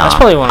 Nah, That's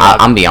probably one of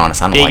I'm be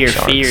honest, I don't bigger like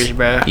sharks. fears,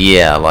 bro.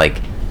 Yeah, like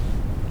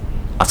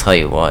I'll tell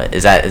you what.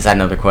 Is that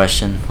another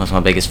question? What's my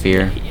biggest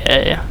fear?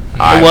 Yeah.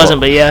 All It right,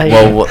 wasn't, but yeah.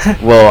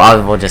 Well, I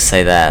will just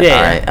say that. Yeah.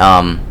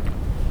 All right.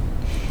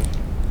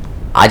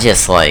 I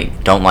just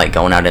like don't like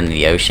going out into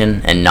the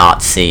ocean and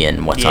not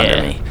seeing what's under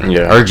Yeah. me,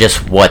 Yeah. or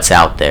just what's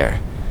out there.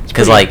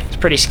 Because like it's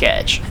pretty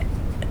sketch.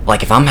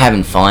 if I'm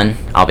having fun,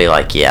 I'll be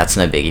like, yeah, it's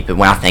no biggie. But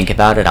when I think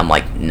about it, I'm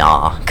like,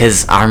 nah.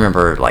 Because I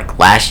remember like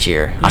last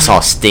year, I saw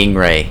a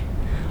stingray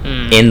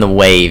in the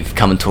wave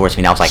coming towards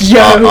me, and I was like,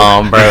 Yo. bro.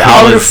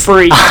 I would've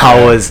freaked, I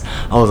man. was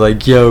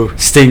like, yo,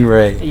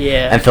 stingray.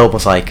 Yeah. And Philip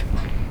was like,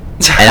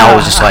 and I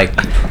was just like,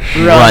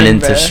 running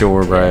to bro.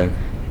 shore, bro.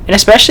 And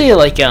especially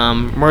like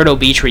Myrtle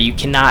Beach, where you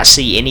cannot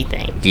see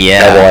anything.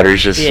 Yeah. That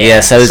water's just Yeah. Yeah,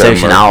 so is so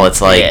Ocean murky. Isle.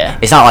 It's like Yeah.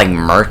 it's not like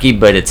murky,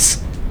 but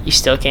it's You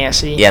still can't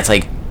see. it's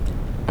like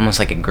almost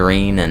like a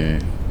green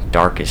and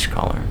darkish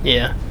color.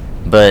 Yeah.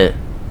 But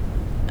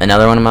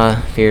another one of my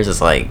fears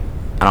is like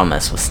I don't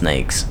mess with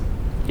snakes.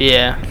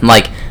 Yeah.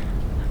 Like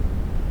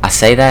I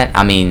say that,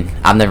 I mean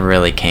I've never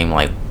really came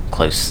like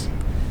close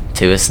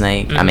to a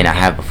snake. I mean I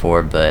have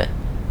before, but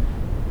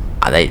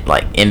they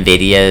like in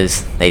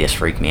videos they just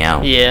freak me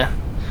out. Yeah.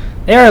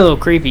 They are a little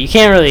creepy. You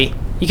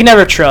can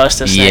never trust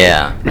a snake.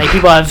 Yeah. Like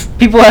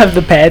people have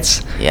the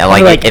pets. Yeah,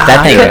 and like, they're if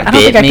that thing I don't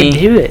bit think me, I could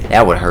do it.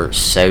 that would hurt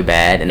so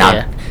bad. And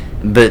Yeah.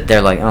 but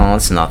they're like, oh,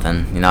 it's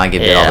nothing. You know, I get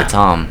bit all Yeah. the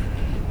time.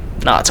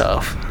 Not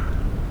tough.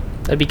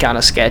 That'd be kind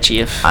of sketchy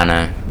if I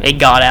know. it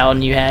got out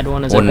and you had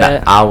one as a When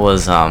pet. I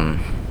was when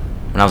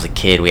I was a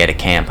kid, we had a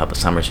camp up at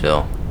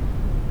Summersville,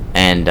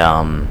 and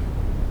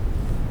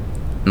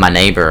my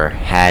neighbor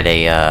had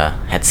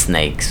had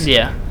snakes.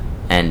 Yeah.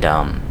 And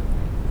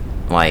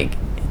like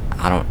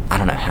I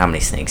don't know how many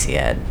snakes he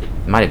had.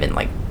 It might have been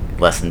like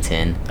less than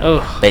 10.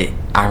 Oh. But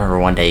I remember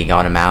one day he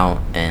got him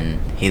out, and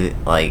he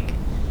like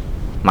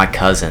my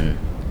cousin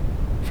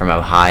from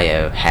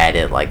Ohio had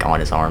it like on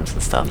his arms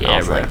and stuff. And Yeah, I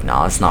was bro. like,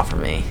 no, it's not for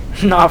me.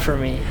 Not for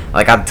me.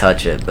 Like I'd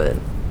touch it, but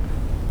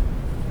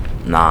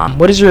nah.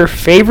 What is your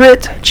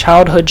favorite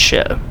childhood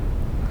show?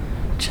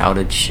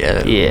 Childhood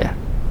show. Yeah.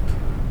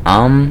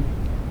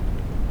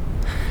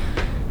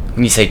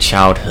 When you say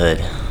childhood,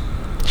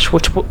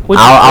 Which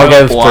I'll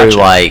go through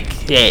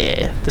like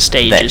yeah, the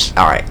stages.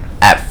 all right.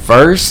 At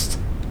first,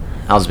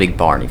 I was a big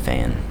Barney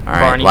fan. All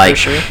right, Barney, for like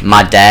sure.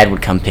 my dad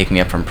would come pick me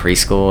up from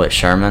preschool at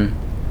Sherman,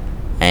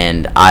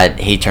 and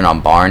he'd turn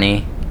on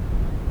Barney.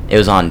 It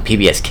was on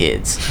PBS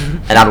Kids,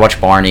 and I'd watch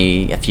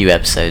Barney a few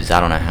episodes. I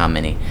don't know how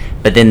many,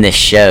 but then this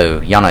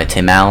show, y'all know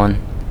Tim Allen.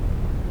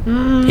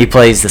 He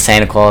plays the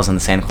Santa Claus in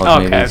the Santa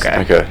Claus movies.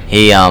 Okay.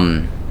 He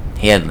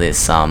had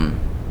this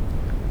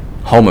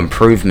home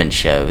improvement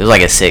show. It was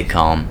like a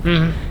sitcom,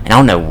 and I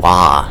don't know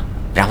why,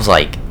 but I was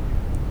like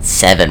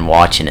 7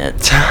 watching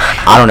it.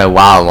 I don't know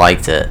why I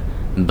liked it,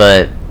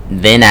 but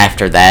then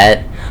after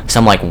that,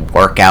 some like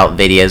workout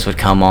videos would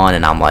come on,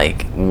 and I'm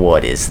like,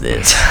 what is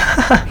this?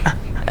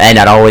 And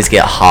I'd always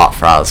get hot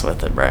fries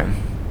with it, bro.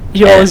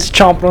 You always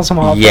chomping on some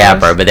hot Yeah, fries?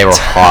 bro, but they were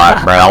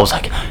hot, bro. I was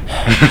like,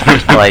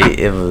 like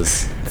it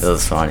was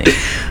funny,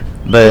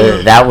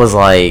 but that was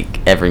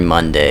like every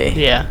Monday.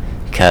 Yeah.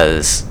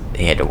 Because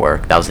he had to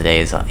work. That was the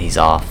day he's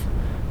off.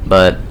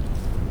 But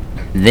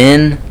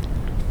then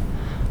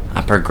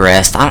I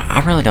progressed.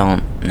 I really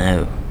don't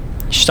No.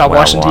 You stop What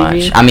I watching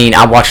TV? watch. I mean,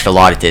 I watched a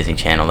lot of Disney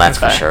Channel. That's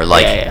for sure.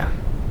 Like,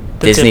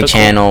 The Disney typical.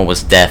 Channel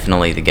was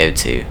definitely the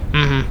go-to,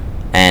 Mhm.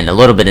 and a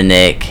little bit of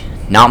Nick.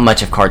 Not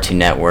much of Cartoon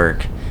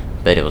Network,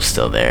 but it was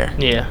still there.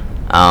 Yeah.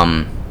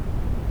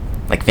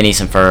 Like Phineas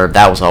and Ferb,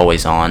 that was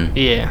always on.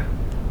 Yeah.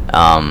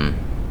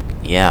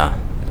 Yeah,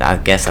 I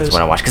guess that's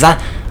what I watched. Cause I'm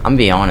gonna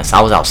be honest,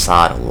 I was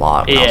outside a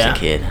lot when I was a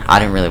kid. I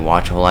didn't really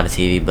watch a whole lot of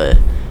TV, but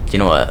do you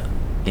know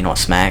what?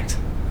 Smacked?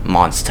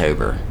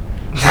 Monstober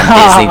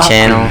on Disney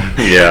Channel.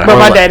 Yeah. But Or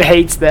my like- dad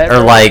hates that. Or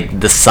bro. like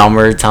the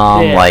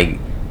summertime, Yeah.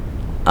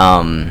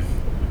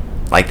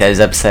 like those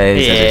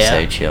episodes. Those Yeah.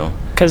 are so chill.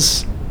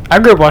 Because I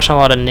grew up watching a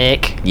lot of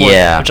Nick.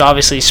 Yeah. Which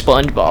obviously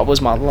SpongeBob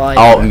was my life.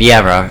 Oh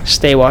yeah, bro.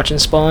 Stay watching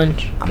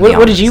Sponge. I'm What be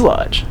did honest. you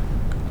watch?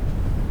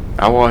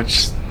 I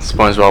watched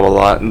SpongeBob a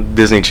lot.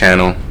 Disney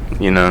Channel,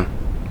 Yeah.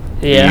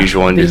 the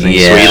usual on The Disney.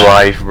 usual. Sweet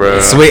Life, bro.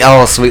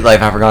 Sweet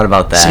Life. I forgot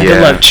about that. Good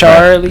Yeah. Luck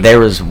Charlie. There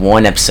was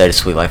one episode of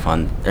Sweet Life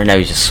on, or no, it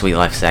was just Sweet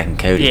Life Zack and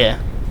Cody. Yeah.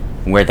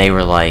 Where they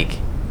were like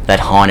that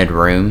haunted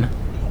room.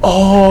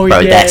 Oh, Bro,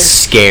 yeah. that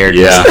scared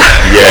Yeah.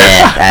 me.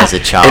 Yeah. As a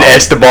child. And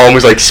Esteban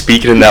was like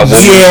speaking in that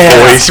woman's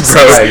Yeah. voice,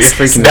 bro. It's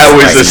freaking That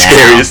was right the now.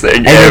 scariest thing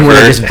And then when it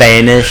ever. just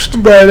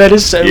vanished, Bro, that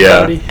is so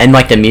Yeah. funny. and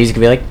like the music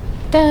would be like,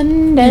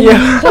 dun, dun,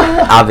 Yeah.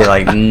 dun. I'll be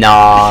like,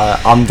 nah,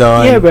 I'm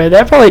done. Yeah, bro,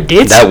 that probably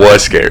did. That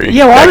was scary.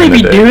 Yeah, why back would in they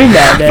the be day. doing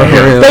that, For though?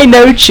 real. They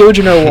know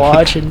children are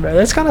watching, bro.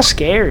 That's kind of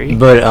scary.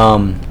 But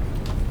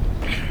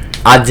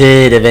I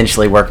did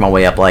eventually work my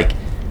way up, like,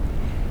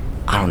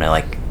 I don't know,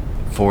 like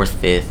 4th,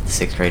 5th,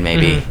 6th grade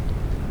maybe. Mhm.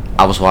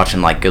 I was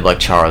watching like Good Luck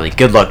Charlie.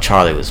 Good Luck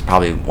Charlie was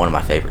probably one of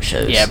my favorite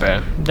shows. Yeah, bro.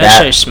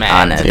 That show smacked.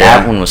 I know Yeah.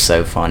 that one was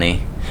so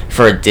funny.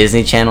 For a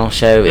Disney Channel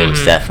show, it was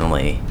Mhm.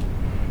 definitely.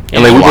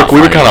 And like a lot we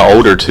were funnier. kind of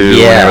older too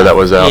Yeah. whenever that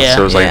was out. Yeah.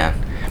 So it was like, Yeah.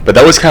 but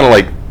that was kind of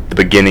like the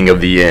beginning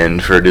of the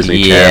end for Disney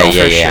Yeah, Channel.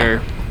 yeah, For yeah.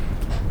 sure.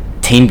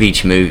 Teen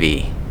Beach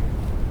Movie.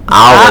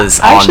 I was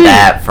on actually-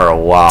 that for a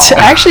while.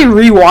 I actually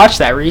rewatched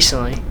that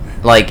recently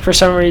Like, for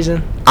some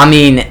reason. I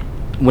mean,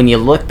 when you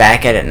look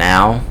back at it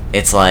now,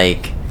 it's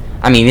like,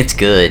 I mean, it's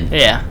good,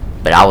 Yeah.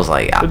 but I was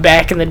like, But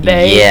back in the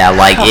day. yeah,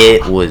 like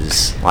it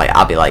was like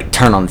I'll be like,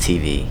 turn on the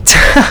TV,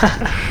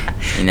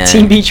 you know.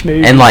 Teen Beach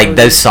Movie. And like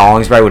those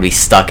songs, bro, would be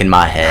stuck in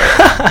my head.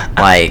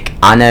 Like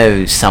I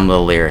know some of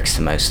the lyrics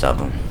to most of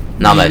them,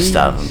 not most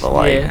of them, but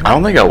like Yeah. I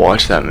don't think I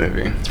watched that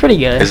movie. It's pretty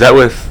good. Is that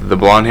with the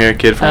blonde haired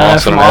kid from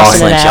Austin? from and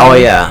Austin Ally? and Oh Ally.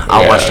 yeah,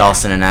 I Yeah. watched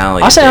Austin and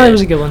Ally. Austin and Ally yeah.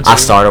 was a good one, I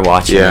too. started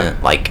watching Yeah. it,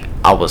 like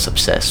I was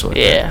obsessed with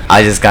it. Yeah.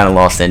 I just kind of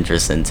lost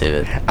interest into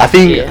it. I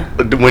think Yeah.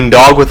 when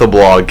Dog with a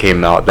Blog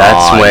came out,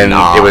 that's Oh, when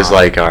nah. it was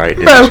like, all right.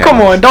 Bro, Disney come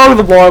Channel. on. Dog with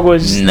the Blog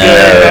was. No.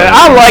 Yeah,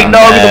 I like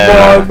Dog with the No.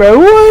 Blog, bro.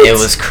 What? It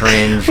was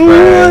cringe, bro.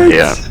 What?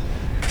 Yeah.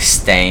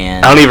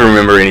 Stan. I don't even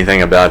remember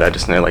anything about it. I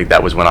just know like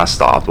that was when I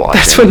stopped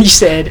watching. That's when you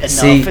said enough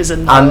See, is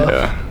I'm- enough.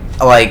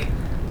 Yeah. Like,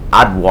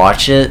 I'd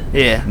watch it,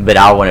 Yeah. but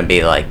I wouldn't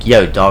be like,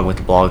 yo, Dog with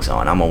the Blog's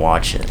on, I'm gonna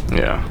watch it.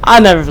 Yeah.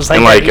 I never was like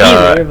And that like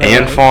either, but,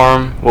 Ant like,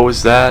 Farm, what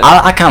was that?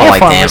 I kind of Ant like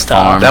Farm Ant was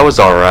tough. Farm. That was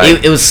all right.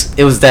 It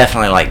was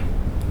definitely like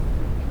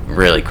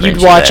really cringy.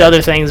 You'd watch though.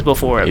 other things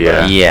before it, bro.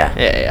 Yeah. Yeah.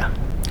 Yeah, yeah.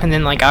 And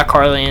then like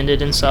iCarly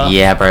ended and stuff.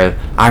 Yeah, bro.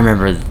 I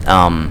remember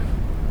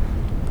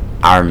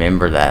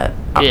that.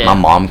 Yeah. My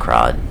mom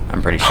cried.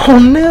 I'm pretty sure. Oh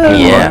no.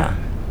 Yeah.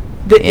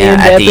 The Yeah,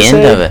 end at the end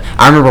episode? of it.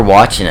 I remember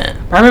watching it.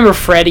 I remember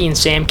Freddie and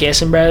Sam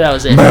kissing, bro. That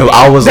was it. Bro,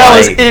 I was that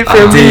was like, it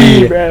for me,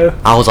 dude. bro.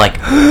 I was like,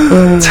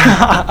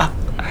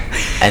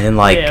 and then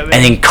like, Yeah, and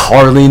man. then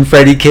Carly and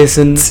Freddie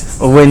kissing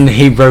when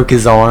he broke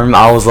his arm.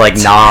 I was like,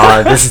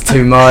 nah, this is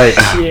too much.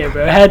 Yeah,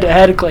 bro. Had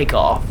to click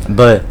off.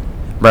 But,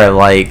 bro,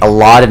 like a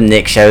lot of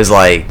Nick shows,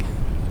 like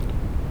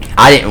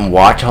I didn't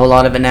watch a whole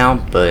lot of it now,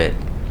 but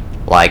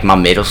like my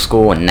middle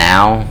school and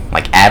now,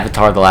 like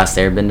Avatar: The Last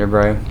Airbender,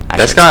 bro. that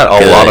That's shit's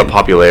got a lot of good.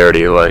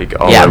 popularity. Like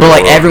all Yeah, over but the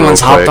like world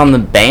everyone's real hopped quick. on the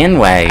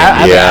bandwagon.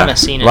 I Yeah. haven't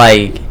seen it.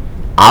 Like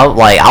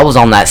I was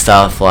on that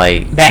stuff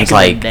like Back since in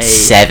the like day.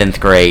 7th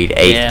grade,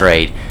 8th Yeah.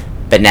 grade.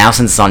 But now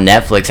since it's on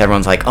Netflix,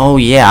 everyone's like, "Oh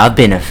yeah, I've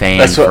been a fan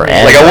That's what,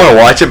 forever." like I want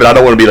to watch it, but I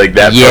don't want to be like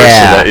that Yeah.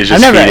 person that is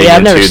just I've never- feeding yeah, I've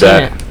into never seen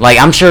that. it. Like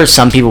I'm sure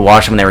some people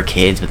watched it when they were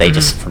kids, but they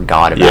just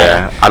forgot about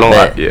Yeah, it. I don't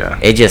But like- yeah.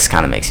 It just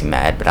kind of makes me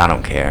mad, but I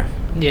don't care.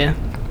 Yeah.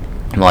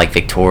 Like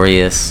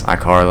Victorious,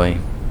 iCarly.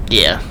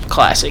 Yeah.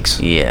 Classics.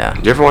 Yeah.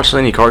 Did you ever watch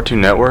any Cartoon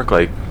Network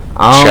like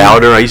Um,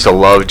 Chowder? I used to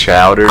love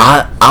Chowder.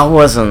 I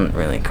wasn't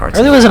really a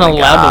cartoon. I really wasn't like,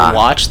 allowed to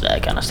watch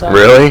that kind of stuff.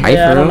 Really? Are you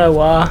Yeah, I for don't real? know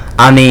why.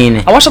 I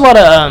mean, I watched a lot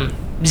of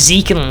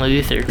Zeke and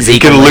Luther.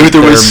 Zeke and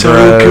Luther was so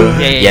bro.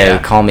 good. Yeah, yeah, Yo, yeah.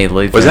 call me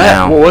Luther Was that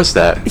now. what was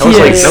that? That was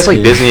Yeah, like yeah. that was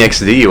like Disney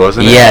XD,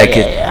 wasn't it? Yeah, Yeah, 'cause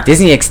yeah.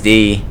 Disney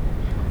XD,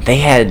 they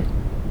had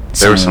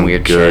There was some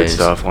weird good shows.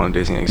 stuff on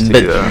Disney XD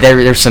But though.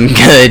 there's some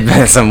good,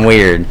 but some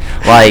weird.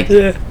 Like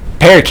Yeah.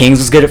 Pair of Kings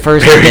was good at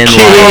first, Pair but then of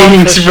like,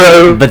 Kings,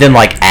 bro. but then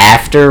like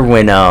after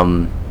when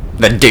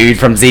the dude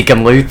from Zeke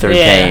and Luther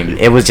Yeah. came,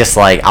 it was just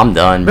like I'm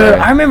done, bro. Bro,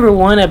 I remember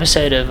one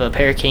episode of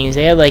Pair of Kings.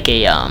 They had like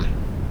a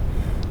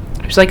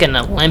it was like an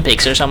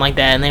Olympics or something like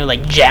that, and they were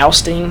like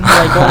jousting.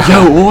 Like going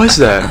Yo, what was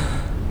that?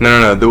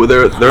 No. There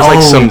was like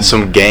Oh.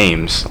 some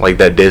games like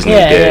that Disney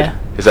Yeah, did. yeah.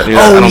 Is that new?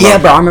 Oh yeah,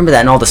 bro, I remember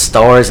that, and all the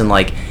stars, and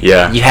like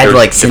yeah, you had to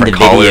like send the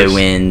video colors.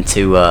 in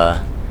to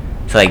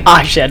like.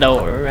 Actually, I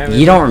don't remember.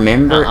 You don't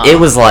remember? It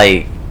was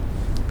like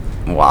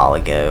a while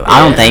ago. I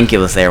don't think it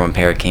was there when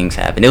Pair of Kings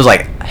happened. It was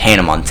like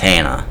Hannah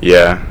Montana.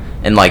 Yeah.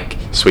 And like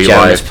Sweet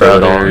Jonas Life,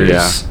 Brothers.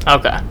 yeah.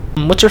 Okay.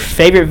 What's your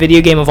favorite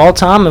video game of all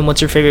time, and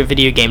what's your favorite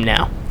video game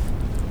now?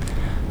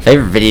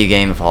 Favorite video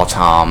game of all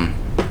time?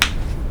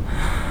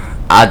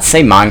 I'd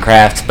say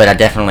Minecraft, but I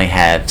definitely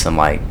have some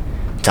like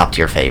top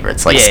tier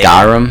favorites, like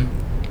Skyrim.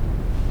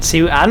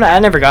 See, I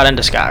never got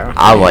into Skyrim.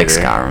 I like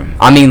Skyrim.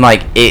 I mean,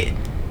 like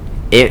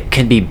it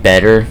could be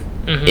better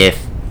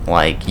if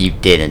like you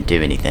didn't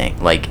do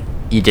anything, like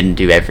you didn't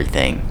do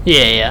everything.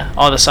 Yeah,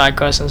 all the side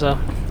quests and stuff.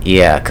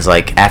 Yeah, because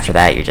like after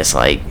that, you're just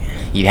like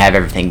you have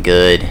everything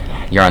good,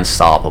 you're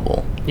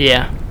unstoppable.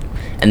 Yeah.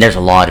 And there's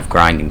a lot of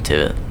grinding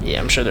to it. Yeah,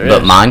 I'm sure there is.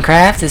 But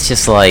Minecraft is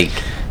just like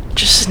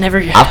just never.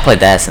 I've played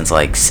that since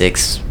like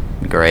 6th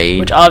grade.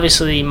 Which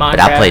obviously Minecraft. But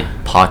I played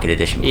Pocket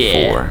Edition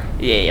before.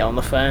 Yeah, on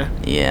the phone.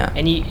 Yeah.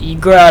 And you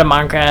grow out of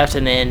Minecraft,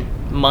 and then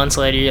months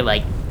later you're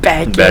like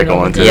back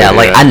on to it. Yeah,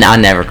 like I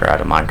never grew out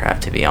of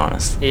Minecraft, to be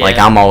honest. Yeah. Like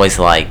I'm always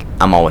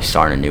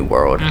starting a new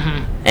world,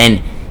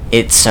 and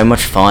it's so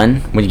much fun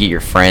when you get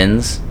your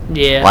friends.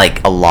 Yeah.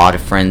 Like a lot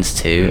of friends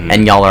too,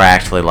 and y'all are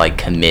actually like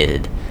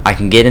committed. I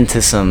can get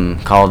into some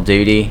Call of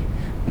Duty,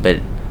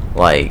 but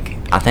like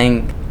I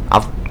think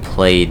I've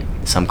played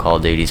some Call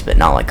of Duties, but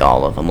not like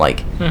all of them.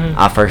 Like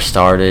I first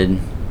started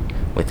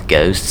with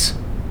Ghosts,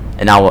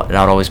 and I'd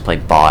always play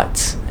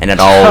bots, and I'd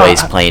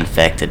always play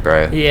Infected,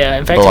 bro. Yeah,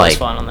 Infected was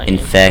fun on that game.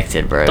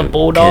 Infected, bro. The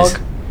Bulldog.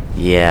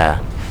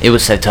 Yeah, it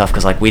was so tough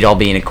because like we'd all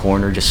be in a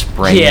corner just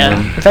spraying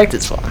them. Yeah,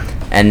 Infected's fun.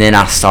 And then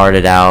I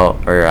started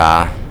out,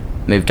 or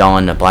moved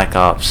on to Black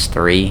Ops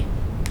 3.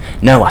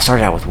 No, I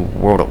started out with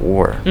World at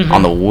War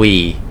on the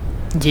Wii.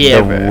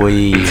 Yeah, the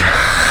Wii.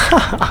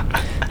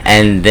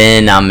 And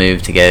then I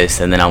moved to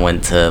Ghost, and then I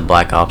went to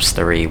Black Ops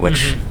 3,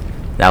 which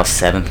that was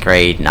 7th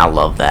grade, and I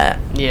love that.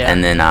 Yeah.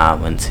 And then I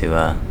went to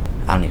I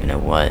don't even know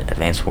what,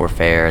 Advanced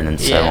Warfare, and then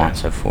so on and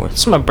so forth.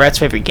 Some of Brett's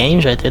favorite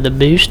games right there, the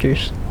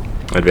boosters.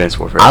 Advanced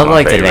Warfare. I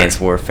liked Advanced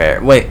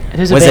Warfare. Wait,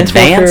 was Advanced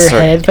Advanced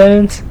Warfare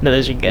headphones? No,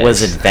 those are good.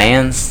 Was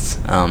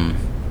Advanced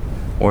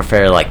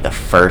Warfare like the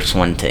first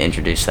one to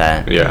introduce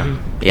that? Yeah.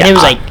 Yeah. And it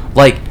was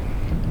like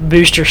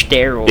booster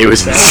steroids. It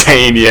was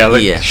insane.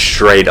 Yeah.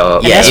 Straight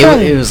up. Yeah.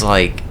 It was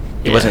like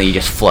it wasn't you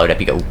just float up.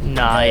 You go.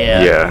 Nah.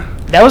 Yeah. Yeah.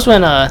 That was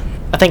when I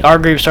think our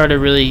group started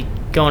really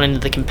going into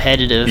the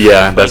competitive.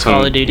 Yeah, that's Call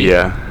when. of Duty.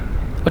 Yeah.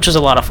 Which was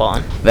a lot of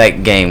fun.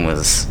 That game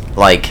was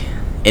like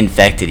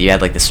Infected. You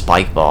had like the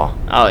spike ball.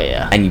 Oh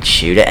yeah. And you'd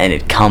shoot it, and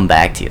it'd come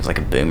back to you. It was like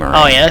a boomerang.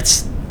 Oh yeah,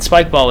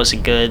 Spike Ball was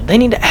good. They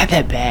need to add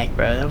that back,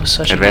 bro. That was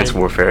such Advanced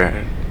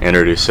Warfare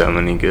introduced so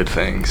many good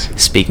things.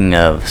 Speaking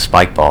of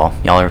Spike Ball,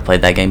 y'all ever played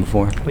that game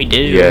before? We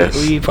do. Yes.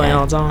 We play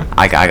all the time.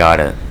 I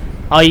got it.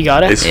 Oh, you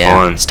got it? It's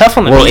fun. It's tough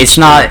on the Well, beach.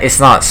 it's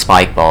not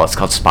Spike Ball. It's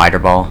called Spider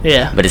Ball.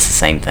 Yeah. But it's the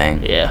same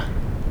thing. Yeah.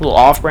 A little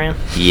off-brand.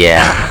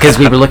 Yeah. Because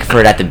we were looking for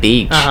it at the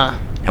beach. Uh-huh.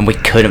 And we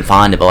couldn't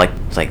find it, but like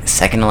it was like the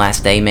second to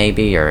last day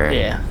maybe, or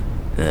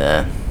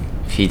the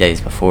few days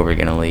before we were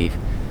gonna leave.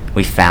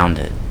 We found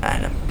it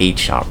at a beach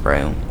shop,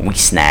 bro. We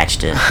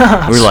snatched it.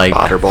 We were like,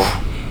 Spider Ball.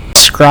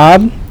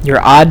 Describe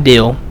your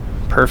ideal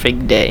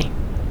perfect day.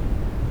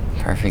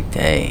 Perfect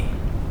day.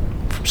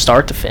 From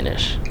start to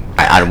finish.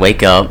 I'd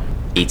wake up,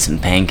 eat some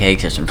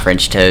pancakes or some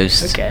French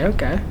toast.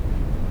 Okay.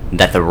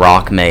 That The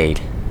Rock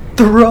made.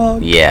 The Rock?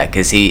 Yeah,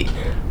 because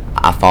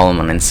I follow him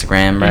on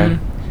Instagram, bro.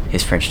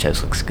 His French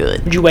toast looks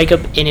good. Would you wake up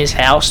in his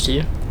house,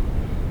 too?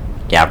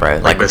 Yeah, bro.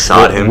 Like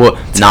beside him?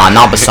 Nah,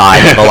 not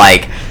beside him, but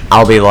like,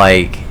 I'll be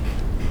like,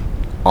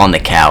 on the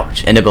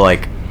couch, and he'll be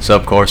like,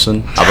 "Sup,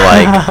 Carson?" I'll be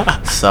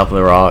like, "Sup,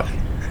 The Rock?"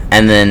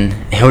 And then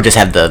he'll just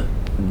have the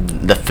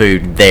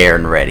food there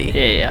and ready.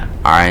 Yeah.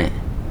 Alright?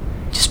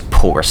 Just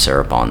pour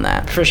syrup on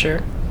that. For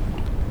sure.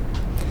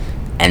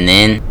 And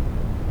then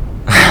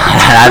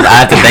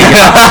I have to think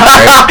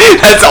about it.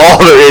 That's all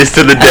there is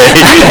to the day.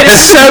 It's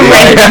so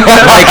random.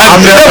 Like,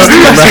 That's the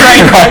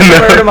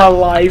most word of my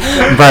life.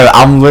 Bro,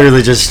 I'm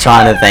literally just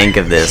trying to think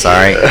of this,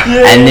 alright?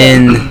 And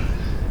then,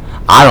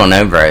 I don't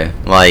know, bro.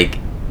 Like,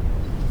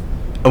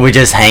 we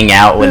just hang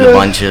out with a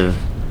bunch of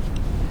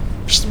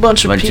Just a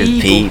bunch of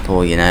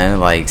people, you know?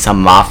 Like, some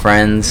of my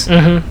friends.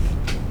 So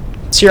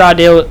your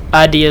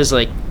idea is,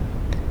 like,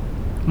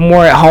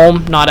 more at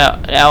home, not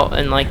out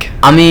and, like...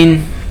 I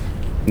mean,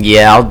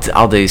 yeah,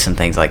 I'll do some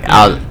things. Like,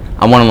 I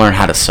want to learn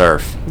how to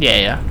surf.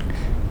 Yeah.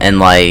 And,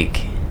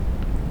 like,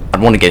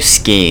 I'd want to go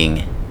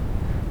skiing.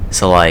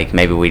 So, like,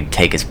 maybe we'd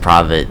take his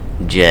private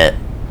jet.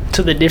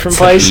 To the different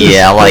places?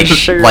 Yeah, like,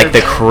 sure. like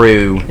the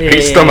crew.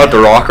 He's talking about The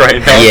Rock right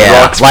now.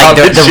 Yeah, like,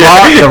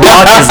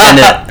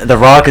 the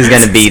Rock is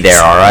gonna be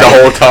there, alright?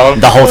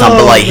 The whole time,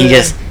 but, like,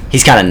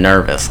 he's kind of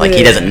nervous. Like,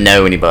 he doesn't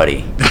know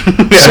anybody.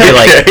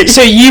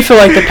 So you feel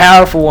like the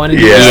powerful one.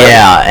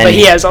 Yeah. And but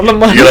he has all the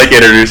money. You're, like,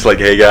 introduced, like,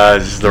 "Hey,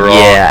 guys, this is The Rock."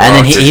 Yeah, and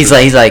then he's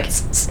like,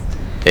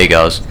 "Hey,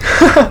 guys."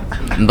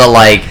 But,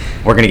 like,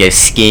 we're gonna go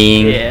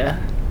skiing. Yeah.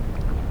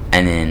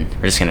 And then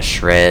we're just gonna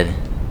shred.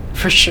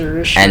 For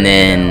sure. And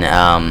then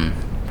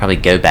probably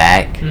go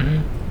back.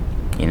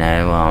 Mm-hmm. You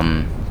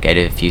know, go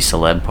to a few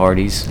celeb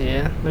parties.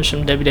 Yeah, there's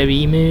some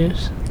WWE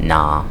moves.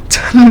 Nah.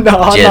 No,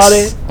 not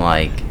it.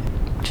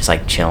 Just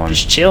like chilling.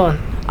 Just chilling.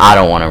 I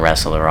don't want to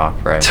wrestle The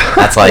Rock, bro.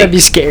 That's like That'd be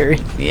scary.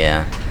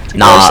 Yeah. Like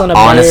Nah, wrestling a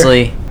bear.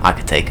 honestly, I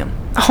could take him.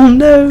 Oh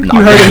no! Nah.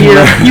 You heard it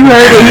here. You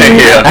heard it here.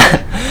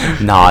 Yeah.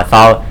 Nah,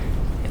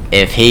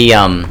 if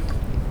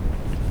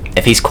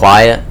he's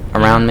quiet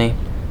around me,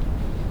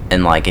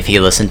 and like if he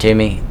listened to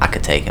me, I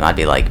could take him. I'd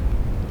be like,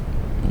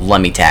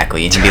 let me tackle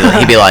you.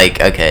 He'd be like,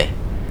 okay.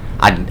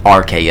 I'd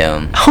RKO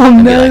him.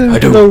 Oh no!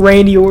 Like, Little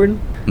Randy Orton.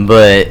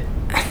 But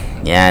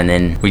yeah, and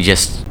then we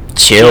just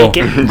chill,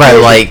 Kick it.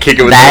 bro. Like Kick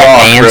it with that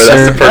the Rock, bro.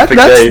 That's the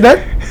answer, perfect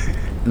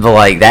day. but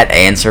like that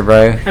answer,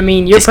 bro. I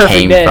mean, your just perfect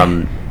came day.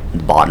 from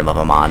the bottom of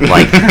my mind.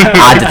 Like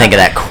I had to think of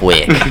that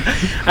quick.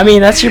 I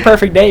mean, that's your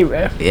perfect day,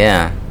 bro.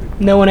 Yeah.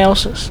 No one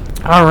else's.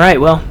 All right,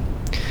 well,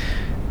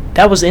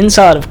 that was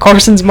inside of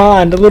Carson's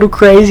mind. A little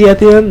crazy at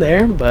the end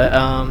there, but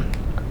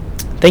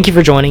thank you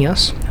for joining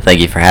us. Thank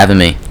you for having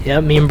me. Yeah,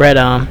 me and Brett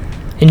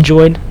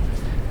enjoyed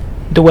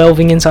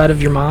delving inside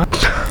of your mind.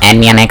 Add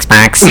me on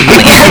Xbox.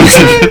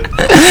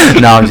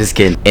 No, I'm just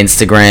kidding.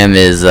 Instagram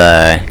is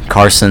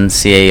Carson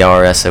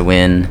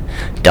CARSON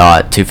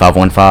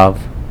 .2515.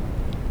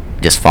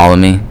 Just follow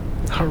me.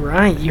 All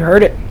right, you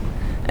heard it.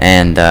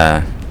 And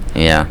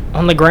yeah.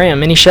 On the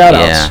gram, any shout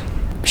outs? Yeah.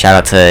 Shout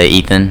out to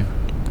Ethan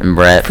and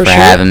Brett for sure.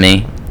 having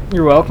me.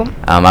 You're welcome.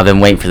 I've been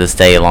waiting for this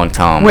day a long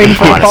time. Waiting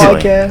for the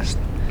honestly. podcast.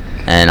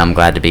 And I'm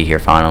glad to be here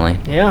finally.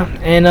 Yeah,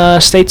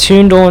 and stay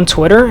tuned on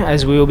Twitter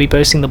as we will be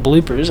posting the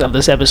bloopers of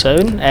this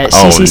episode at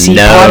CCC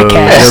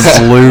Podcast.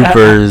 The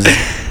bloopers.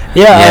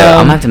 Yeah,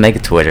 I'm gonna have to make a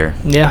Twitter.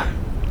 Yeah,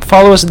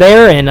 follow us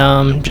there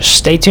and just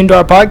stay tuned to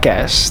our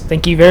podcast.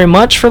 Thank you very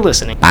much for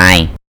listening.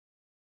 Bye.